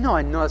down. Be like, no,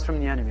 I know that's from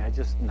the enemy.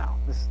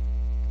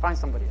 Find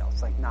somebody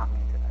else. Like, not me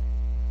today.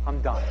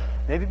 I'm done.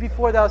 Maybe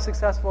before that was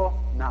successful,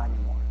 not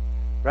anymore.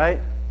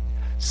 Right?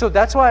 So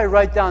that's why I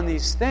write down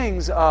these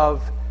things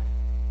of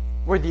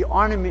where the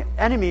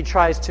enemy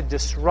tries to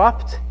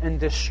disrupt and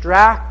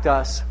distract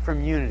us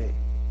from unity.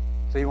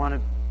 So do you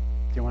want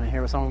to hear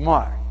what some of them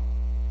are?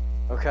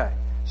 Okay.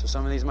 So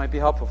some of these might be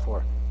helpful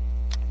for.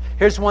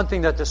 Here's one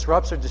thing that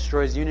disrupts or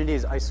destroys unity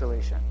is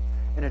isolation.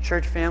 In a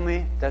church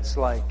family, that's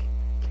like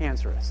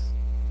cancerous,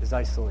 is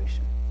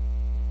isolation.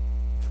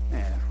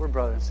 Man, if we're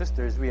brothers and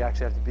sisters, we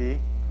actually have to be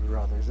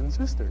brothers and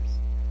sisters.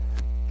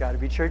 Got to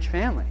be church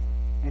family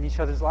in each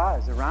other's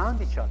lives,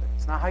 around each other.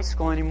 It's not high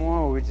school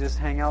anymore where we just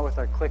hang out with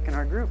our clique and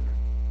our group.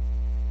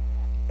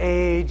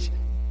 Age,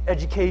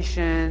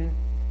 education,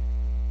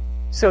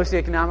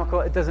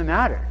 socioeconomical, it doesn't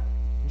matter.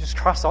 You just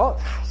cross all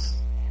of us.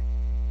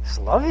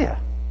 Just love you.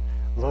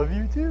 Love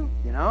you too,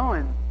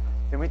 and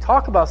then we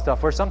talk about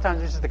stuff where sometimes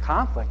there's just a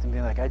conflict and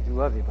being like, I do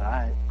love you, but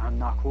I'm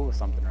not cool with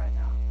something right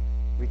now.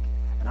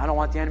 And I don't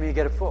want the enemy to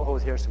get a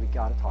foothold here, so we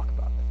got to talk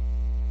about it.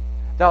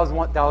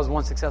 That was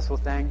one successful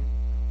thing.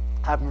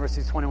 Happened versus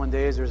these 21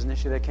 days. There was an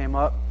issue that came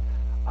up.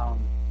 Some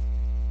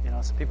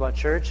people at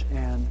church,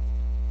 and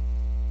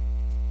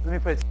let me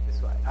put it this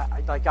way: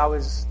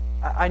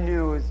 I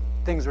knew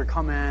things were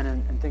coming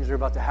and things were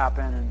about to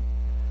happen, and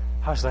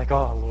I was like,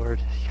 oh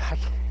Lord,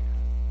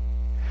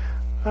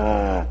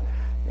 I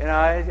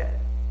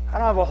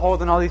don't have a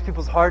hold on all these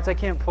people's hearts. I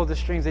can't pull the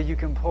strings that you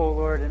can pull,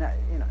 Lord. And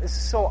it's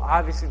so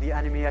obviously the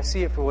enemy. I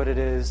see it for what it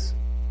is.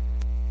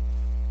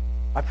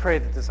 I pray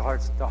that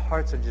the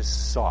hearts are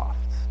just soft,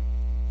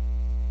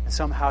 and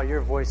somehow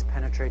your voice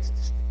penetrates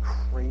this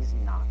crazy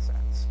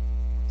nonsense.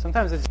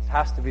 Sometimes it just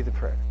has to be the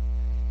prayer.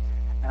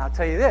 And I'll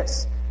tell you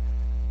this: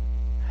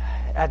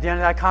 at the end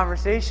of that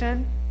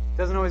conversation, it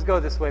doesn't always go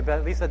this way, but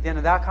at least at the end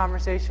of that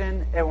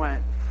conversation, it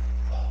went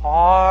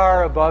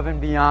far above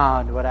and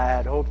beyond what I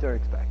had hoped or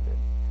expected.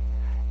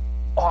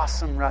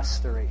 Awesome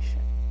restoration.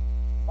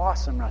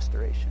 Awesome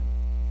restoration.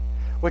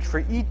 Which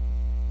for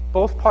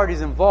both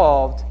parties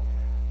involved,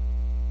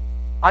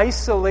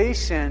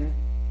 isolation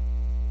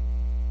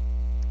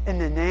in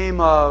the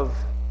name of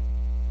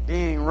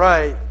being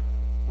right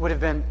would have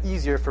been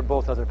easier for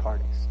both other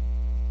parties.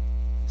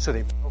 So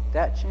they broke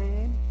that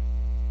chain,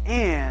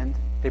 and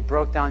they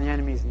broke down the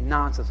enemy's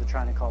nonsense of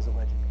trying to cause a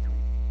wedge in between.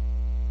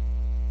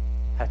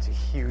 That's a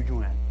huge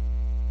win.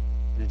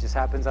 And it just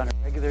happens on a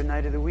regular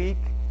night of the week,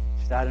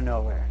 just out of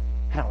nowhere.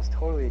 And I was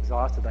totally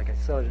exhausted, like I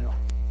said,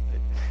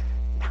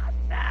 not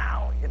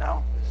now,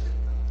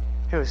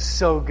 It was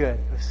so good.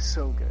 It was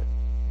so good.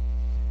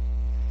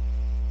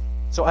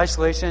 So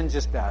isolation,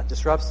 just bad.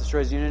 Disrupts,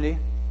 destroys unity.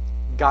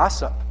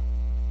 Gossip.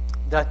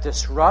 That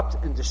disrupts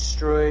and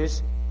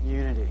destroys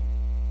unity.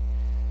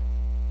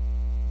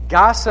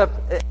 Gossip,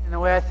 in the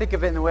way I think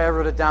of it and the way I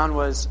wrote it down,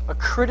 was a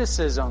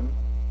criticism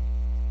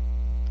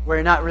where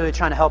you're not really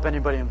trying to help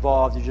anybody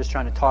involved, you're just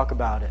trying to talk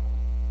about it.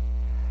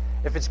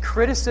 If it's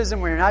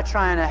criticism where you're not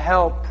trying to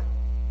help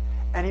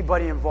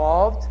anybody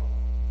involved,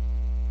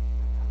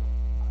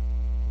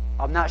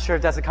 I'm not sure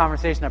if that's a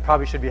conversation that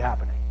probably should be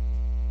happening.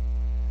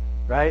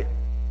 Right?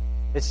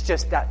 It's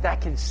just that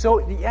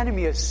the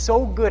enemy is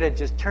so good at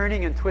just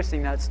turning and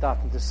twisting that stuff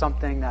into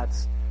something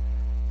that's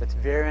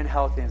very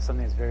unhealthy and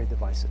something that's very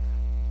divisive.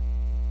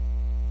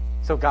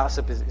 So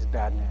gossip is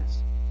bad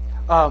news.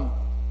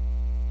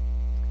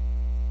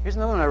 Here's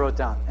another one I wrote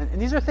down. And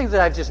these are things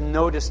that I've just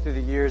noticed through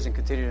the years and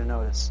continue to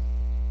notice.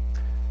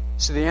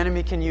 So the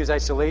enemy can use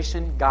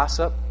isolation,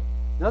 gossip.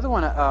 Another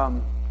one,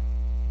 and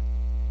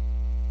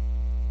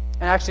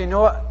actually,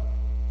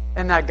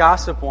 in that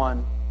gossip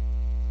one,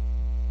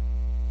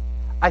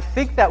 I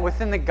think that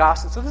within the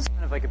gossip, so this is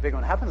kind of like a big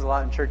one. It happens a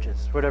lot in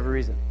churches, for whatever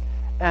reason.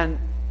 And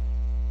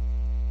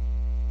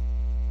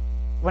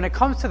when it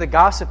comes to the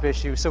gossip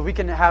issue, so we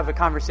can have a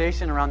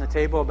conversation around the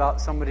table about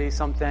somebody,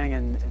 something,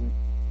 and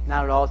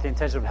not at all with the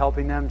intention of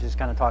helping them, just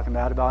kind of talking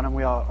bad about them.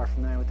 We all are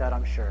familiar with that,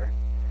 I'm sure.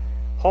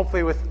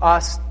 Hopefully with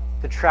us,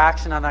 the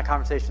traction on that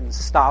conversation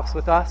stops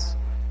with us.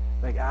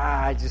 Like,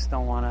 I just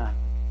don't want to,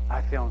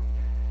 I feel,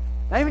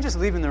 not even just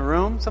leaving the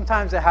room.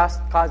 Sometimes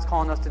God's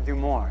calling us to do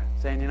more.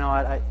 Saying,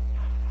 I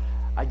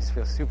just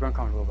feel super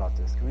uncomfortable about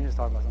this. Can we just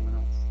talk about something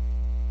else?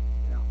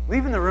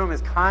 Leaving the room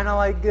is kind of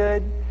like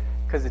good,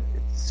 because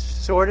it's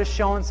sort of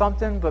showing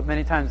something, but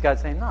many times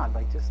God's saying, no,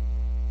 like just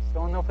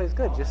going no place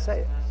good. Just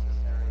say it.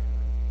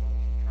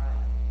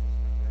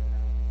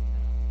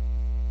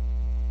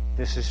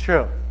 This is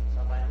true.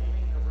 So by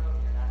leaving the room,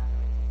 you're not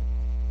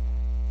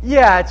doing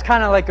Yeah, it's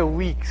kind of like a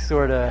weak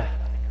sort of...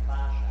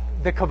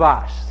 The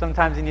kibosh.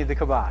 Sometimes you need the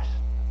kibosh.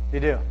 You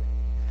do.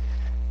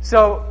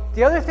 So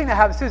the other thing that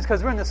happens too is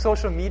because we're in the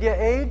social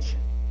media age,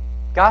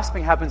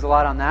 gossiping happens a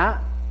lot on that.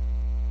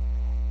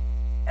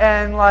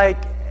 And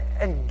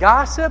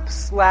gossip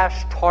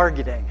 /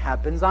 targeting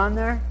happens on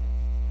there.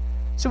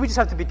 So we just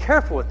have to be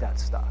careful with that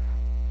stuff.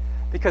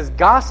 Because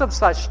gossip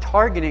 /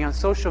 targeting on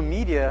social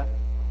media,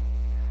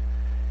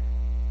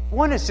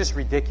 one, is just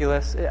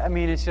ridiculous. I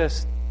mean, it's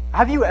just,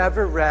 have you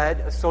ever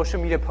read a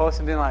social media post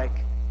and been like,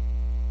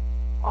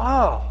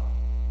 Oh,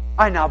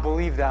 I now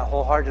believe that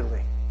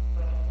wholeheartedly.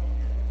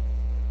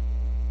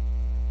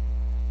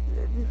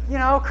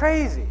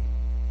 Crazy.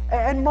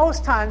 And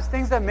most times,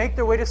 things that make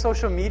their way to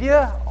social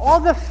media, all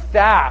the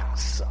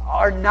facts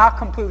are not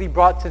completely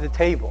brought to the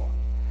table.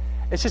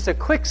 It's just a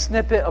quick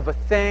snippet of a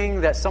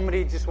thing that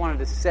somebody just wanted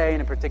to say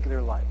in a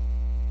particular light.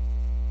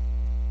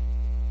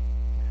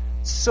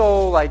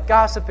 So, like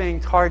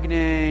gossiping,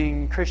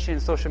 targeting, Christian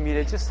social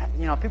media, just,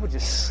 people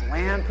just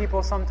slam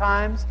people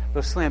sometimes.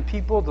 They'll slam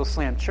people, they'll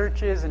slam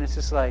churches, and it's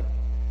just like,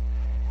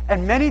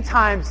 and many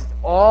times,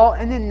 all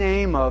in the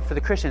name of, for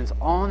the Christians,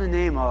 all in the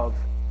name of,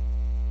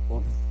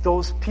 well,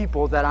 those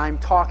people that I'm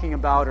talking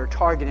about or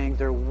targeting,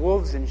 they're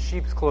wolves in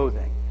sheep's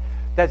clothing.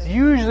 That's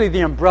usually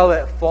the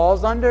umbrella it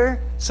falls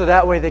under, so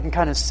that way they can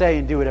kind of say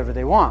and do whatever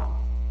they want.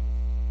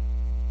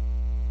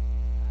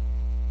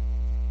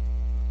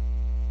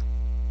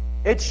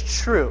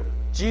 It's true.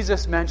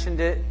 Jesus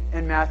mentioned it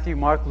in Matthew,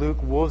 Mark,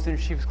 Luke, wolves in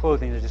sheep's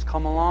clothing. They just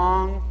come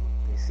along,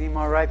 they seem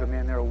all right, but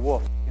man, they're a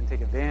wolf. You can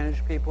take advantage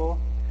of people,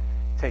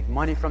 take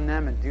money from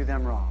them, and do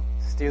them wrong.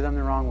 Steer them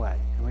the wrong way.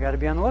 And we got to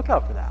be on the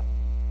lookout for that.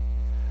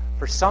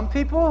 For some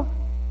people,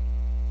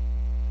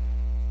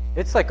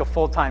 it's like a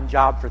full-time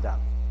job for them.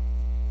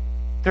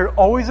 They're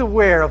always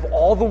aware of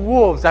all the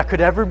wolves that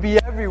could ever be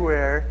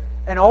everywhere,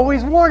 and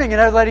always warning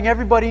and letting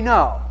everybody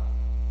know.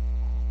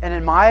 And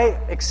in my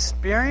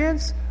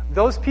experience,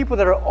 those people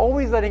that are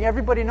always letting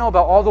everybody know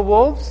about all the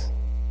wolves,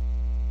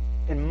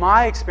 in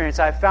my experience,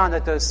 I've found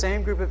that those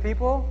same group of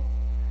people,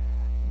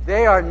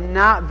 they are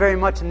not very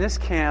much in this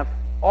camp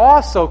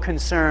also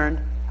concerned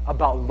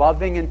about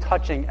loving and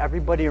touching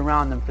everybody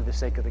around them for the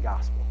sake of the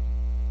gospel.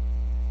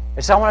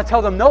 It's I want to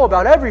tell them no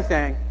about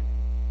everything,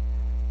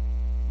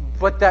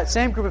 but that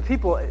same group of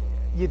people,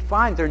 you'd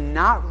find they're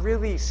not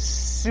really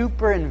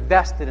super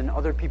invested in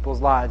other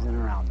people's lives and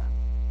around them.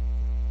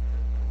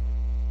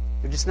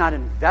 They're just not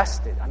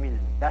invested.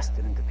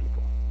 Invested into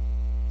people.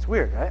 It's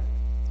weird, right?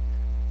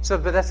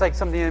 But that's like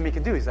something the enemy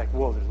can do. He's like,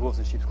 whoa, there's wolves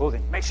in sheep's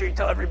clothing. Make sure you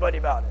tell everybody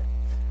about it.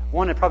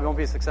 One, it probably won't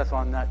be successful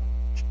on that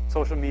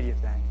social media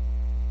thing.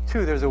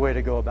 Two, there's a way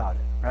to go about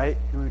it, right?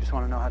 And we just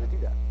want to know how to do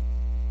that.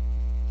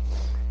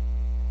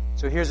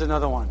 So here's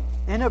another one.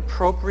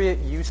 Inappropriate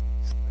use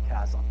of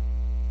sarcasm.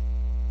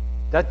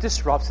 That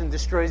disrupts and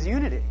destroys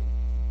unity.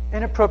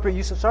 Inappropriate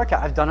use of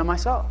sarcasm. I've done it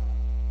myself.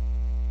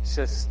 It's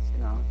just,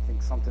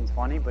 think something's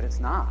funny, but it's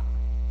not.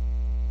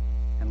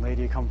 And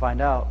later you come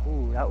find out,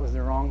 ooh, that was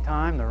the wrong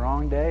time, the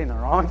wrong day, and the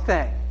wrong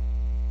thing.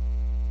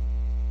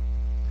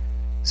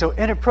 So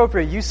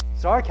inappropriate use of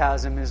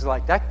sarcasm is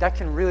like, that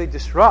can really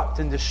disrupt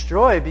and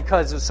destroy,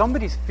 because if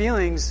somebody's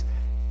feelings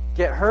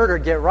get hurt or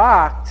get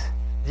rocked,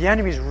 the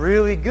enemy's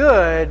really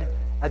good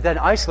at then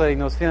isolating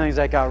those feelings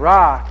that got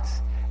rocked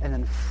and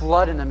then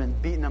flooding them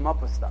and beating them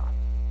up with stuff.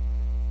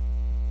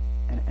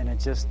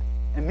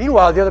 And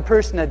meanwhile, the other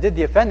person that did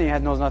the offending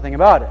knows nothing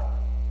about it.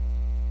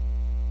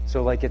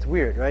 So, it's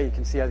weird, right? You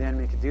can see how the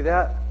enemy could do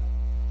that.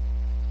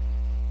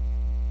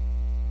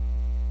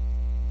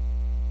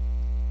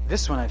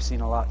 This one I've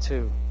seen a lot,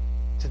 too.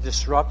 To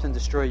disrupt and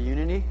destroy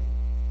unity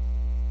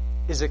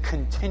is a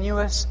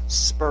continuous,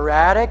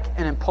 sporadic,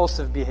 and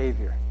impulsive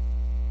behavior.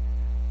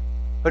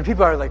 When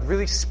people are,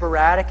 really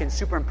sporadic and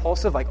super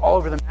impulsive, all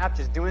over the map,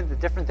 just doing the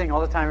different thing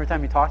all the time, every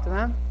time you talk to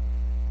them,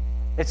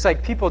 it's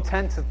like people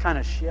tend to kind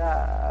of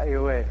shy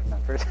away from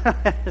that person.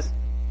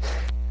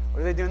 What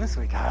are they doing this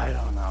week? I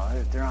don't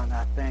know. They're on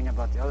that thing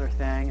about the other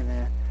thing,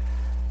 and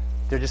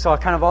they're just all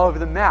kind of all over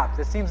the map.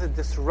 That seems to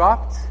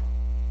disrupt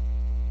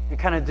and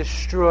kind of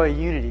destroy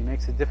unity,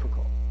 makes it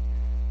difficult.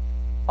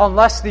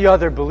 Unless the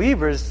other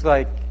believers,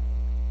 are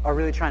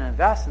really trying to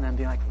invest in them,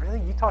 being like, really?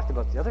 You talked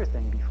about the other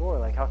thing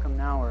before. How come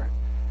now we're...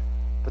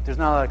 But there's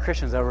not a lot of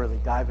Christians that really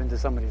dive into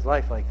somebody's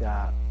life like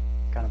that,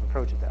 kind of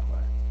approach it that way.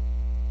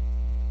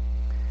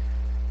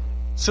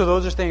 So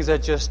those are things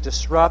that just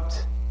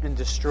disrupt and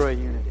destroy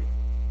unity.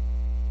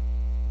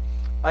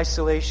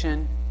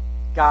 Isolation,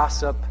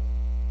 gossip,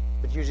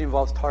 which usually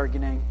involves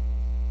targeting,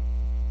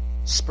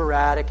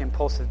 sporadic,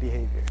 impulsive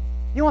behavior.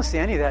 You won't see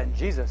any of that in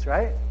Jesus,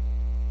 right?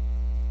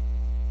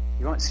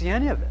 You won't see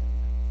any of it.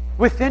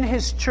 Within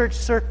his church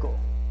circle,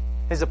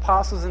 his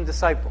apostles and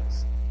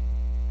disciples,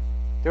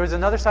 there was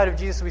another side of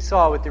Jesus we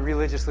saw with the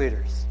religious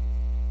leaders.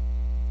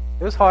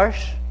 It was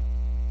harsh.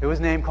 It was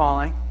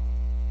name-calling.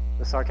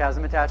 The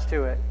sarcasm attached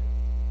to it.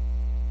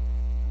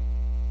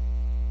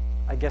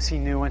 I guess he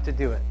knew when to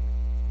do it.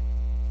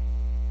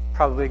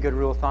 Probably a good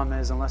rule of thumb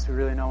is, unless we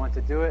really know when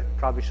to do it,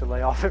 probably should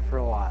lay off it for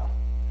a while.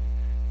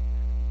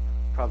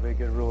 Probably a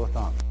good rule of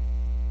thumb.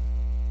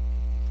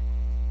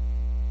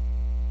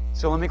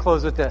 So let me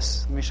close with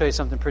this. Let me show you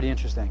something pretty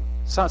interesting.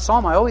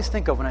 Psalm I always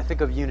think of when I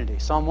think of unity.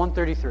 Psalm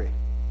 133.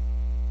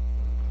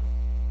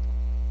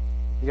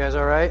 You guys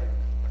all right?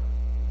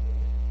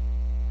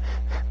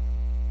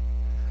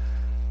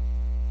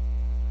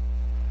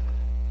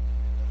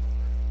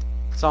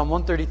 Psalm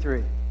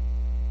 133.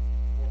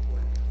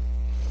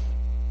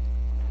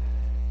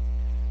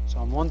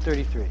 Psalm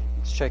 133.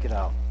 Let's check it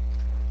out.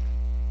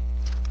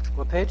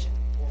 What page?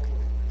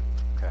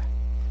 Okay.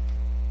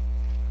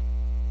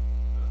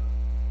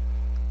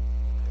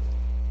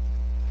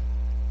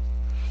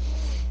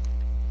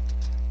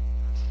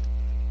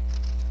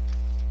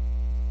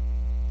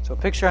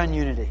 picture on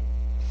unity.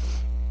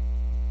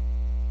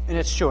 And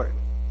it's short.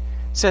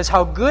 It says,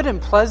 how good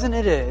and pleasant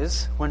it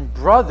is when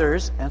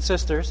brothers and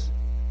sisters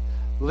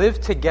live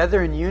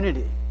together in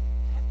unity.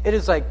 It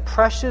is like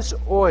precious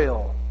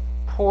oil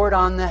poured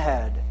on the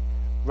head,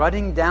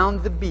 running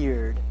down the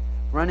beard,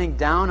 running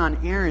down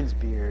on Aaron's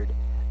beard,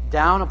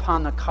 down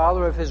upon the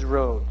collar of his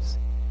robes.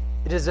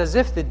 It is as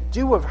if the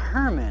dew of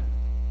Hermon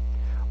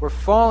were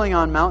falling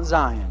on Mount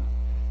Zion.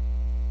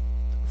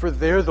 For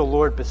there the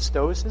Lord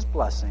bestows his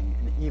blessing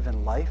and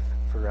even life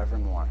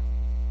forevermore.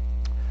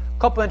 A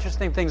couple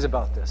interesting things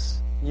about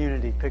this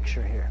unity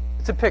picture here.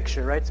 It's a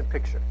picture, right? It's a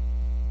picture.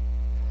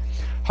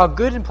 How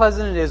good and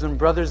pleasant it is when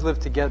brothers live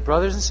together,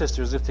 brothers and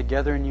sisters live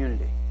together in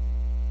unity.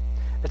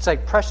 It's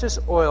like precious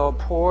oil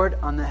poured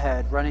on the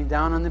head, running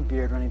down on the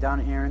beard, running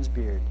down Aaron's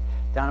beard,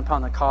 down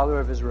upon the collar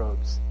of his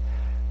robes.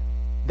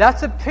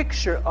 That's a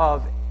picture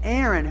of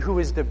Aaron, who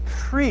is the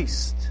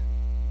priest,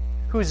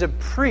 who is a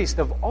priest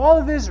of all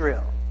of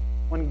Israel.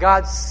 When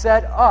God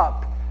set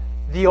up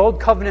the old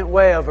covenant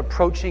way of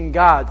approaching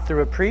God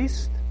through a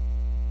priest,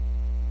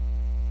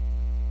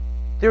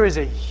 there is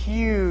a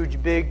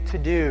huge, big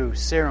to-do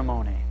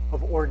ceremony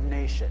of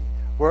ordination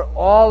where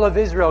all of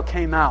Israel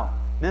came out.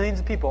 Millions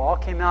of people all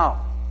came out.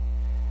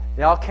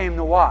 They all came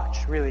to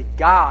watch, really,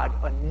 God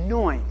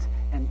anoint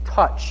and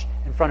touch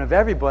in front of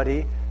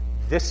everybody.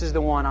 This is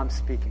the one I'm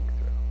speaking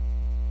through.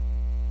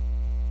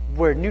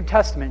 Where New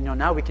Testament,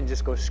 now we can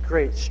just go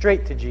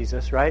straight to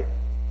Jesus, right?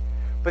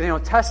 But in the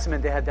Old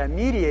Testament, they had that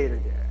mediator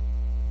there.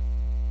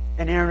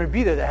 And Aaron would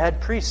be there, the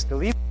head priest, the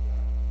Levite.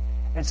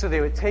 And so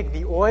they would take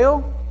the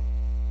oil.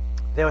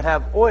 They would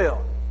have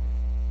oil,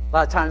 a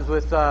lot of times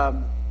with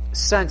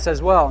scents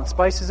as well, and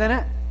spices in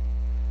it.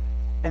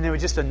 And they would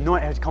just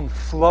anoint, it would come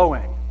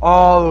flowing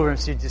all over him.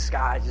 So this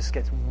guy just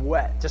gets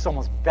wet, just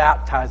almost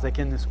baptized like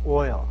in this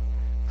oil.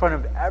 In front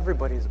of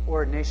everybody's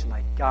ordination,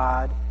 like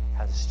God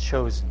has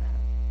chosen him.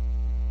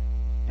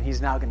 And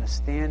he's now going to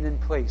stand in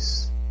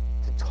place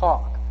to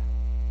talk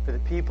for the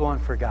people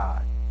and for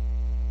God.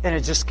 And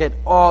it just get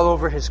all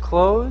over his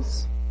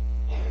clothes,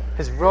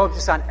 his robe,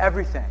 just on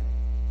everything.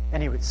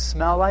 And he would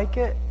smell like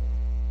it.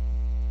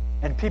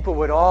 And people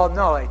would all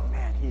know, like,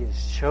 man, he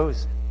is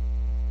chosen.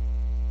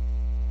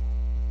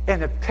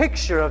 And the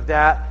picture of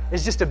that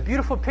is just a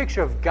beautiful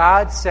picture of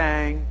God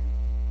saying,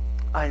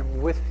 I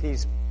am with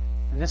these,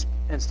 in this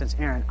instance,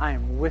 Aaron, I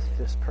am with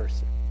this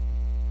person.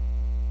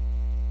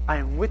 I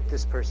am with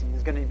this person.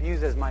 He's going to be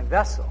used as my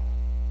vessel.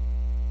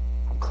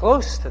 I'm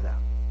close to them.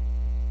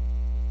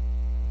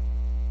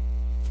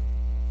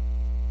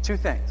 Two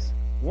things.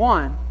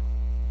 One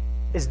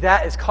is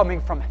that is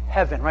coming from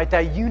heaven, right?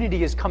 That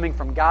unity is coming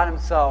from God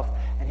himself,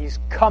 and he's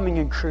coming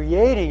and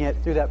creating it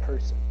through that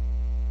person.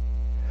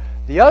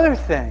 The other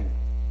thing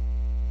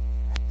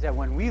is that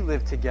when we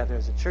live together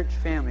as a church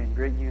family in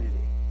great unity,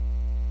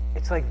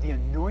 it's like the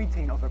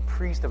anointing of a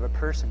priest, of a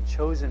person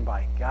chosen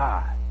by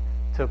God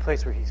to a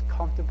place where he's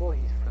comfortable,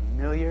 he's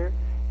familiar,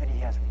 and he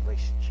has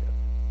relationship.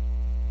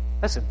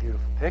 That's a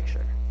beautiful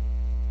picture.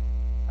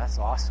 That's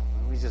awesome.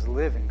 When we just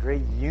live in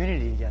great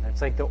unity together.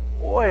 It's like the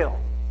oil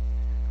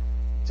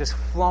just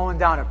flowing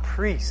down a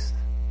priest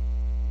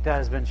that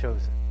has been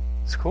chosen.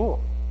 It's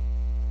cool.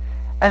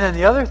 And then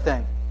the other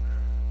thing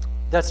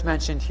that's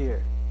mentioned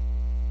here,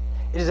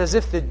 it is as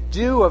if the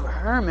dew of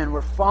Hermon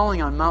were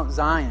falling on Mount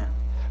Zion,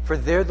 for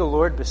there the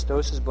Lord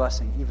bestows his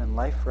blessing, even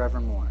life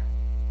forevermore.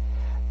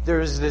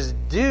 There's this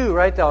dew,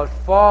 right, that would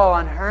fall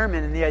on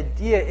Hermon, and the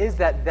idea is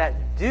that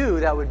that dew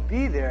that would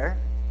be there,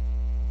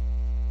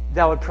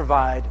 that would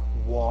provide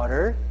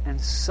water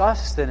and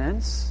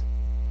sustenance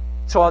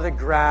to all the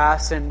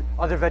grass and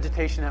other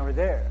vegetation that were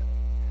there.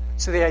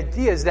 So the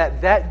idea is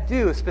that that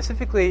dew,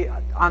 specifically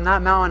on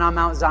that mountain, on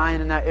Mount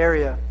Zion in that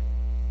area,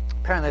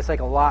 apparently it's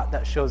like a lot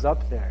that shows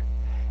up there.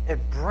 It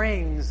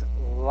brings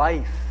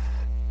life.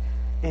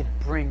 It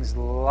brings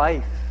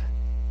life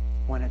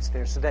when it's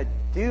there. So that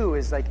dew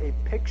is like a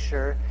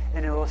picture,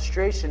 an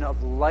illustration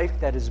of life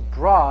that is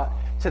brought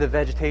to the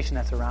vegetation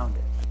that's around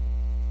it.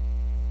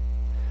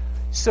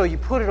 So you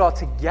put it all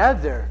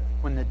together,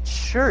 when the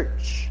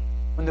church,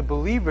 when the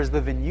believers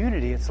live in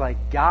unity, it's like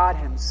God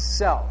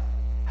himself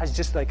has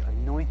just like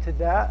anointed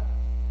that,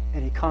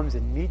 and he comes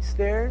and meets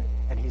there,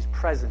 and he's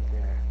present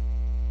there.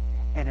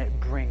 And it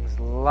brings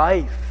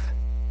life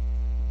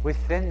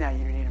within that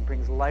unity, and it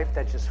brings life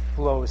that just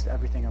flows to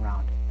everything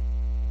around it.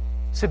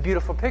 It's a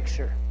beautiful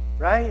picture,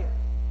 right?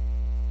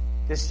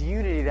 This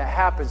unity that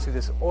happens through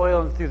this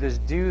oil and through this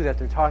dew that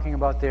they're talking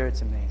about there,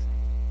 it's amazing.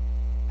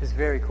 It's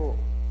very cool.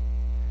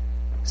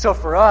 So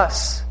for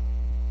us,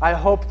 I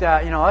hope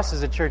that, us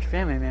as a church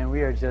family, man,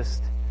 we are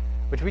just,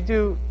 which we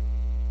do,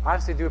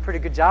 obviously do a pretty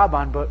good job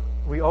on, but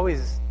there's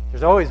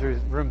always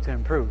room to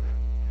improve,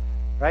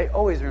 right?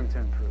 Always room to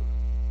improve.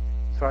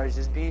 As far as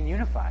just being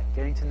unified,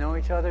 getting to know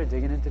each other,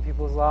 digging into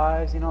people's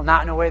lives,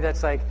 not in a way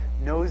that's like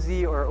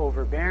nosy or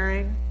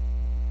overbearing,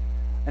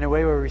 in a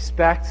way where we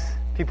respect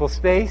people's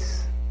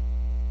space,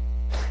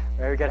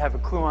 right? We got to have a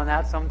clue on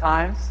that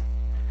sometimes.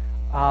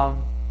 But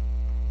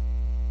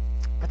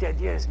the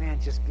idea is,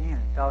 man, just being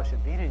in fellowship,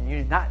 being in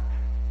unity, not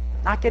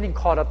not getting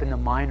caught up in the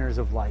minors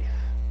of life,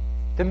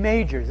 the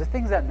majors, the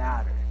things that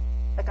matter.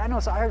 Like I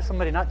heard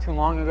somebody not too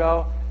long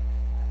ago,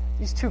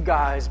 these two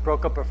guys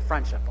broke up a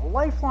friendship, a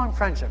lifelong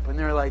friendship, when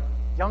they were like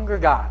younger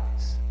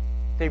guys.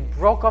 They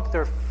broke up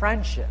their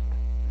friendship.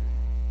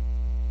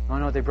 You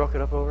know what they broke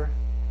it up over?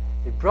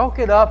 They broke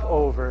it up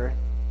over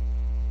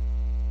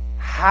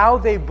how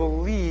they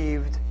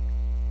believed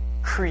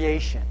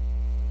creation.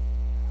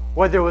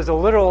 Whether it was a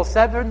literal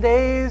 7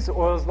 days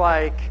or it was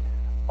like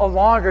a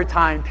longer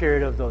time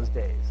period of those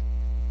days.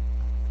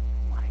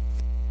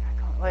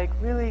 Like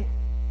really?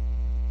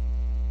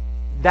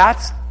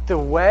 That's the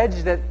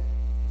wedge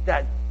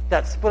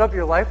that split up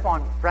your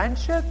lifelong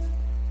friendship?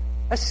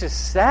 That's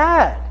just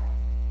sad.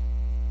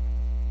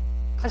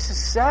 That's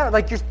just sad.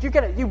 Like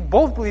you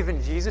both believe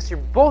in Jesus. You're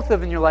both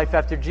living your life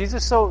after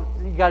Jesus, so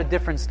you got a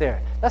difference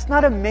there. That's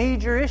not a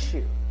major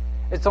issue.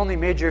 It's only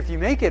major if you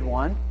make it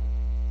one.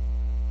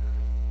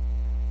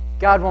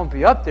 God won't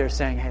be up there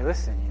saying, "Hey,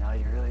 listen,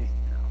 you really, you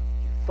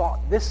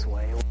thought this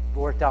way. It would have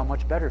worked out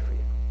much better for you."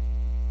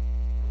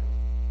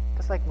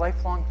 That's like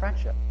lifelong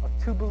friendship of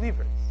two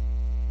believers.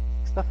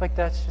 Stuff like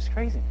that's just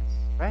craziness,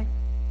 right?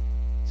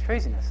 It's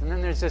craziness. And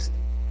then there's just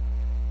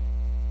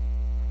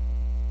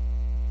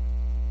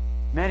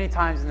many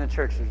times in the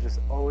church, there's just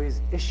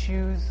always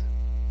issues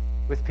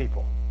with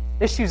people.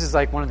 Issues is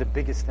like one of the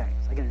biggest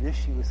things. I get an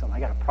issue with someone. I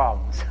got a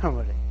problem with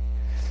somebody.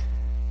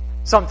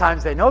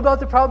 Sometimes they know about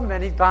the problem.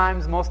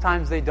 Most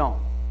times they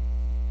don't.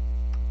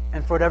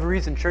 And for whatever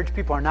reason, church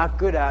people are not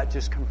good at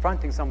just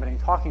confronting somebody and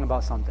talking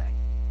about something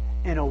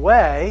in a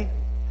way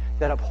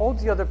that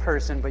upholds the other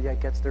person but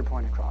yet gets their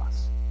point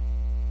across.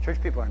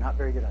 Church people are not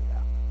very good at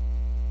that.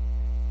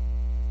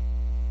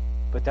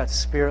 But that's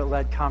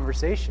Spirit-led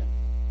conversation.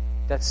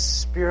 That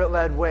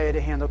Spirit-led way to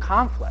handle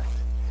conflict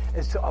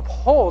is to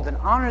uphold and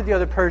honor the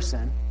other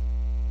person,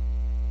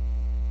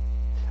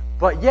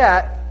 but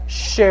yet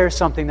share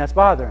something that's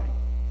bothering.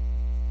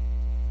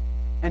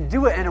 And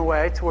do it in a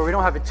way to where we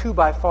don't have a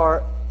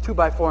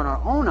 2x4 in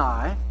our own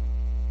eye,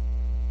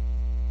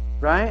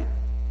 right?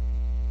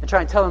 And try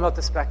and tell them about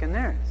the speck in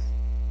theirs.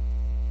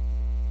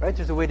 Right?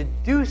 There's a way to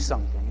do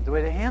something. There's a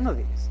way to handle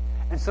these.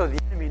 And so the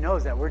enemy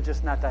knows that we're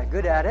just not that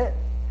good at it.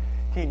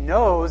 He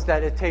knows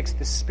that it takes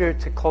the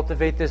Spirit to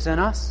cultivate this in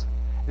us.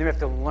 And we have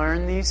to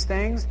learn these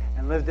things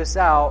and live this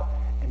out.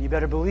 And you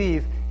better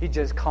believe he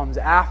just comes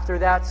after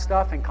that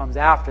stuff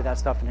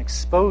and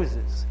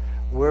exposes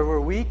where we're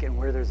weak and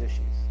where there's issues.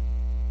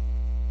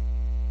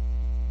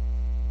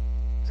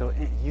 So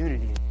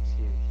unity is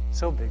huge.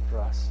 So big for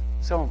us.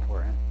 So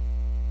important.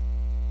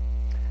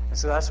 And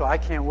so that's why I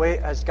can't wait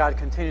as God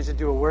continues to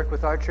do a work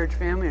with our church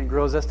family and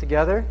grows us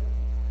together,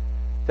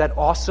 that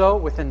also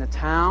within the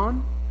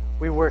town,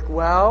 we work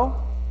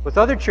well with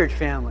other church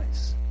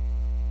families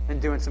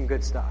and doing some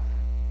good stuff.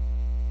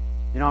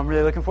 I'm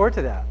really looking forward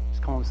to that.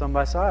 Just come home side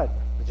by side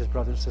with just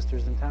brothers and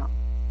sisters in town.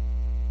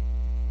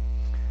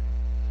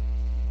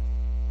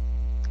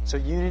 So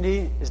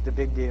unity is the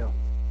big deal.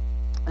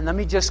 And let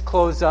me just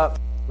close up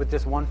with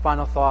this one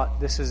final thought.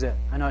 This is it.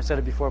 I know I said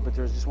it before, but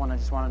there's just one I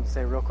just wanted to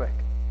say real quick.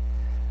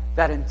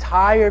 That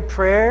entire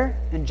prayer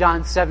in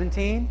John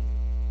 17,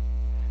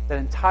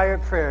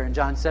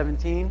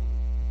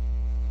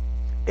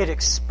 it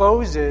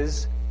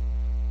exposes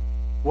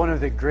one of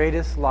the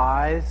greatest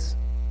lies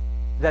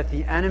that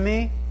the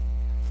enemy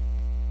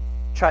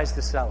tries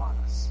to sell on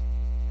us.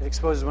 It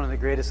exposes one of the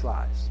greatest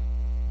lies.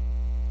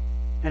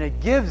 And it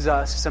gives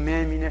us some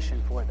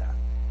ammunition for that.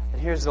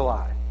 And here's the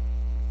lie.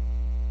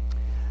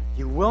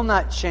 You will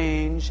not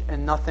change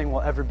and nothing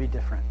will ever be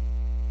different.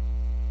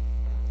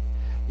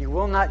 You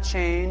will not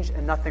change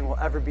and nothing will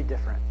ever be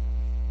different.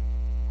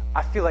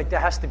 I feel like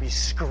that has to be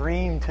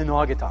screamed to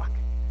Naugatuck.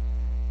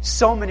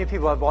 So many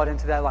people have bought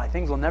into that lie.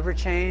 Things will never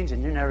change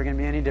and you're never going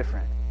to be any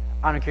different.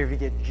 I don't care if you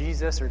get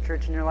Jesus or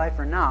church in your life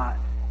or not.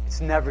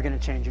 It's never going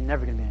to change. You're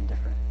never going to be any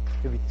different.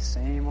 You'll be the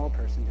same old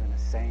person doing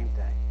the same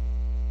thing.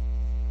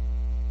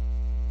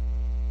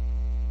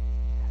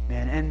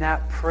 Man, in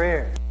that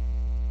prayer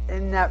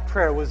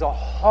was a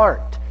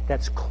heart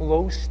that's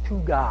close to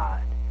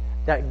God.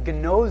 That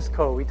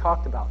gnosko we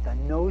talked about, that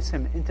knows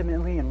him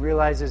intimately and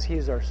realizes he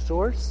is our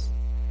source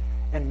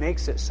and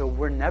makes it so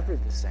we're never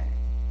the same.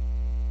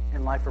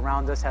 And life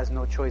around us has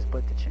no choice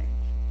but to change.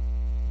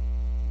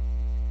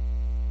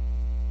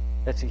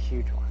 That's a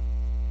huge one.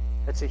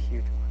 That's a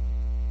huge one.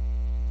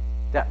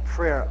 That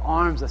prayer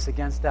arms us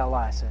against that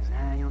lie. Says,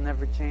 you'll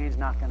never change,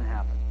 not going to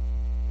happen.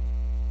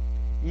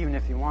 Even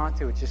if you want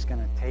to, it's just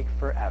going to take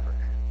forever.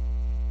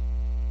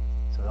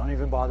 So don't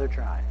even bother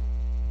trying.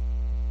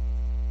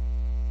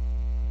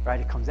 Right?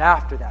 It comes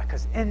after that.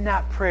 Because in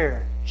that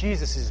prayer,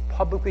 Jesus is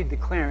publicly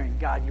declaring,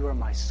 God, you are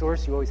my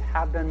source. You always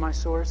have been my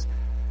source.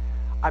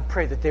 I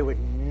pray that they would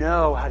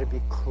know how to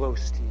be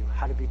close to you.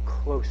 How to be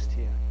close to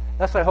you.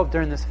 That's what I hope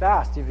during this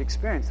fast you've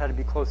experienced, how to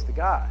be close to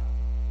God.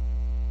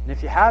 And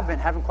if you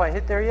haven't quite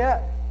hit there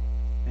yet,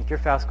 make your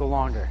fast go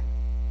longer.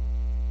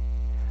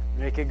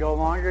 Make it go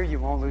longer, you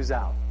won't lose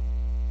out.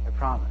 I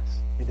promise.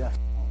 You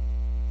definitely won't.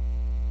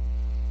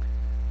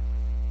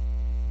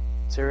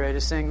 So you're ready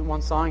to sing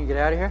one song and get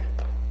out of here?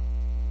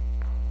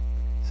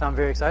 So I'm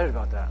very excited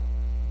about that.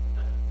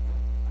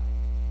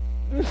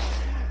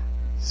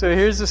 So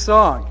here's the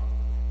song,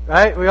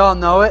 right? We all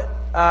know it.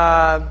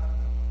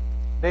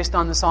 Based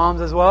on the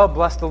Psalms as well.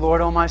 Bless the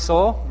Lord, O my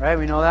soul. Right?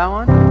 We know that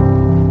one.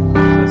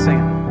 Let's sing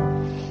it.